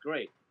exactly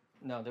great.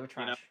 No, they were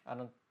trash. I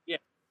don't. Yeah.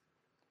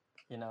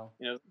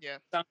 Yeah.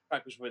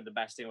 Soundtrack was really the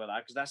best thing about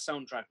that, because that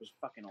soundtrack was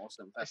fucking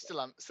awesome. I still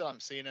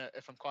haven't seen it,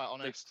 if I'm quite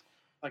honest.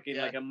 Fucking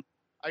Yeah. like a.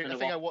 I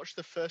think I watched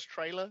the first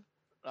trailer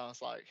and I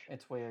was like,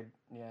 It's weird.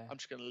 Yeah. I'm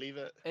just gonna leave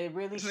it. It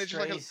really Isn't it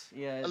strays. just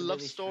like yeah. A it love really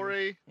strays.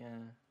 story, Yeah.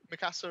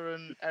 Mikasa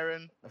and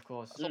Eren. Of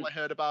course. That's all I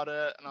heard about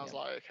it, and I was Yeah.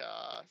 like,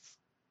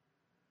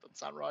 doesn't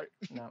sound right.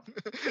 No.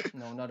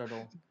 No, not at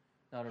all.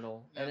 Not at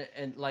all. Yeah.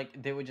 And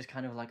like they were just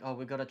kind of like, oh,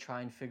 we gotta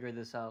try and figure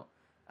this out.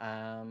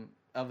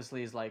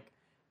 Obviously, it's like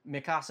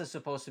Mikasa's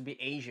supposed to be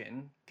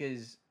Asian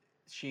because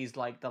she's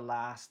like the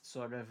last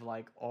sort of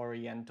like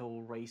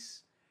Oriental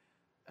race,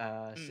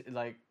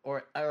 like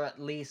or at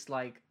least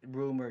like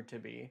rumored to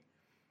be.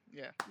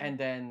 Yeah. And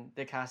then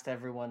they cast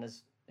everyone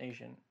as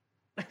Asian.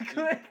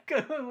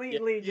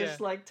 Completely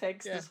just like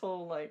takes this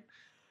whole like.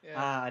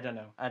 Yeah. I don't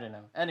know.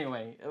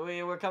 Anyway,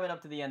 we're coming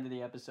up to the end of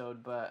the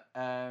episode, but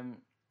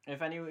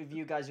if any of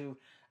you guys who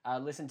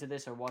listen to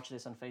this or watch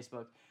this on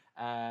Facebook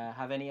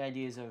have any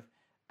ideas of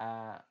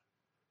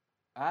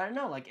I don't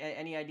know, like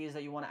any ideas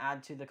that you want to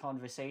add to the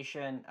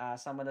conversation,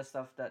 some of the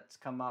stuff that's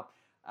come up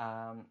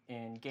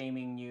in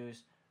gaming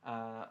news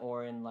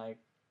or in like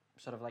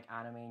sort of like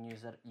anime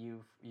news that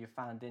you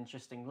found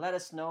interesting. Let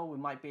us know. We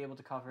might be able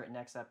to cover it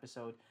next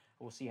episode.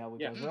 We'll see how it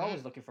goes. We're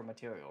always looking for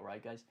material,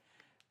 right, guys?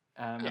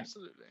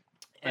 Absolutely.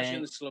 Especially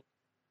in the slow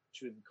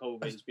with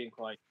COVID, it's been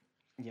quite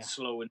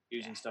slow in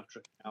news and stuff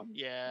trickling out.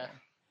 Yeah.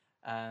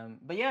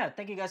 But yeah,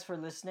 thank you guys for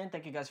listening.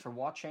 Thank you guys for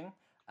watching.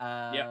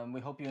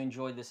 We hope you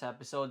enjoyed this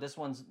episode. This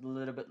one's a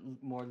little bit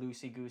more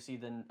loosey goosey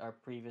than our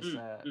previous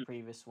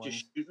ones.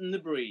 Just shooting the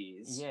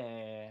breeze.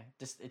 Yeah,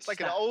 it's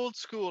like an old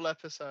school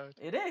episode.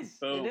 It is.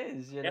 Boom. It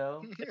is. You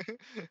know,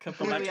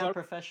 completely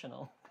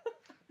unprofessional.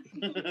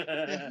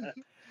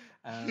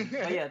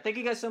 But yeah, thank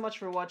you guys so much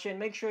for watching.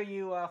 Make sure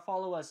you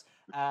follow us.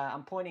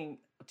 I'm pointing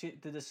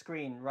to the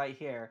screen right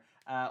here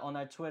on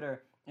our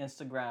Twitter,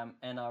 Instagram,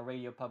 and our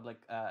Radio Public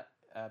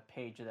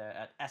page there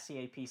at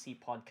SCAPC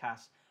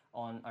Podcast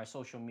on our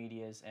social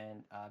medias,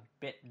 and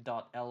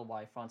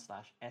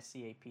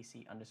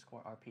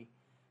bit.ly/SCAPC_RP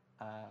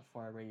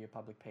for our Radio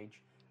Public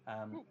page.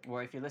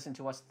 Where if you listen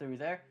to us through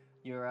there,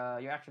 you're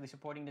actually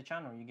supporting the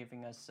channel. You're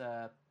giving us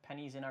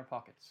pennies in our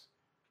pockets,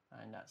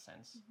 in that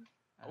sense.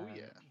 Oh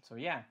yeah. So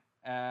yeah,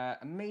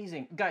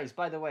 amazing guys.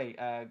 By the way,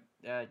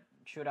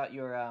 shoot out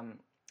your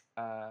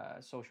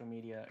social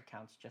media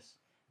accounts just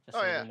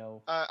so we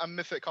know. I'm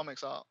Mythic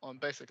Comics Art on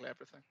basically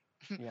everything.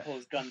 Yeah.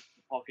 Pulls gun in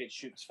the pocket,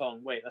 shoots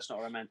phone. Wait, that's not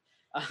what I meant.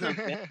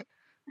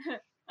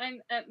 I'm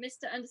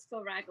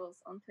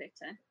Mr_Raggles on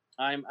Twitter.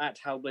 I'm at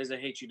Hellblazer,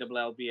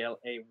 HELLBLAYZER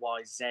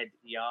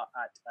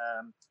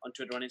on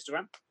Twitter and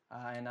Instagram.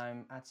 And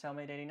I'm at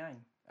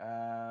Cellmate89.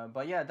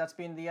 But yeah, that's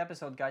been the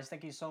episode, guys.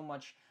 Thank you so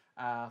much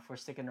for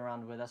sticking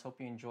around with us.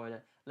 Hope you enjoyed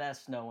it. Let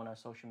us know on our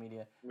social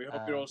media. We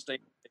hope you're all staying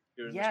safe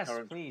during yes, this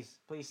current... please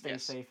stay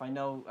safe. I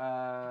know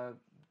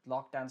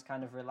lockdown's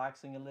kind of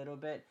relaxing a little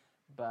bit,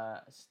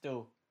 but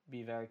still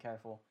be very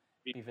careful.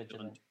 Be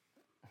vigilant.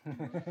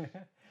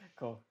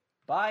 Cool.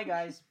 Bye,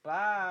 guys.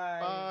 Bye.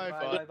 Bye. Bye.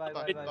 Bye. Bye. Bye.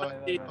 Bye. Bye. Bye.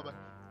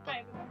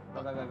 Bye.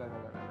 Bye. Bye. Bye. Bye.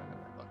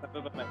 Bye.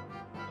 Bye. Bye.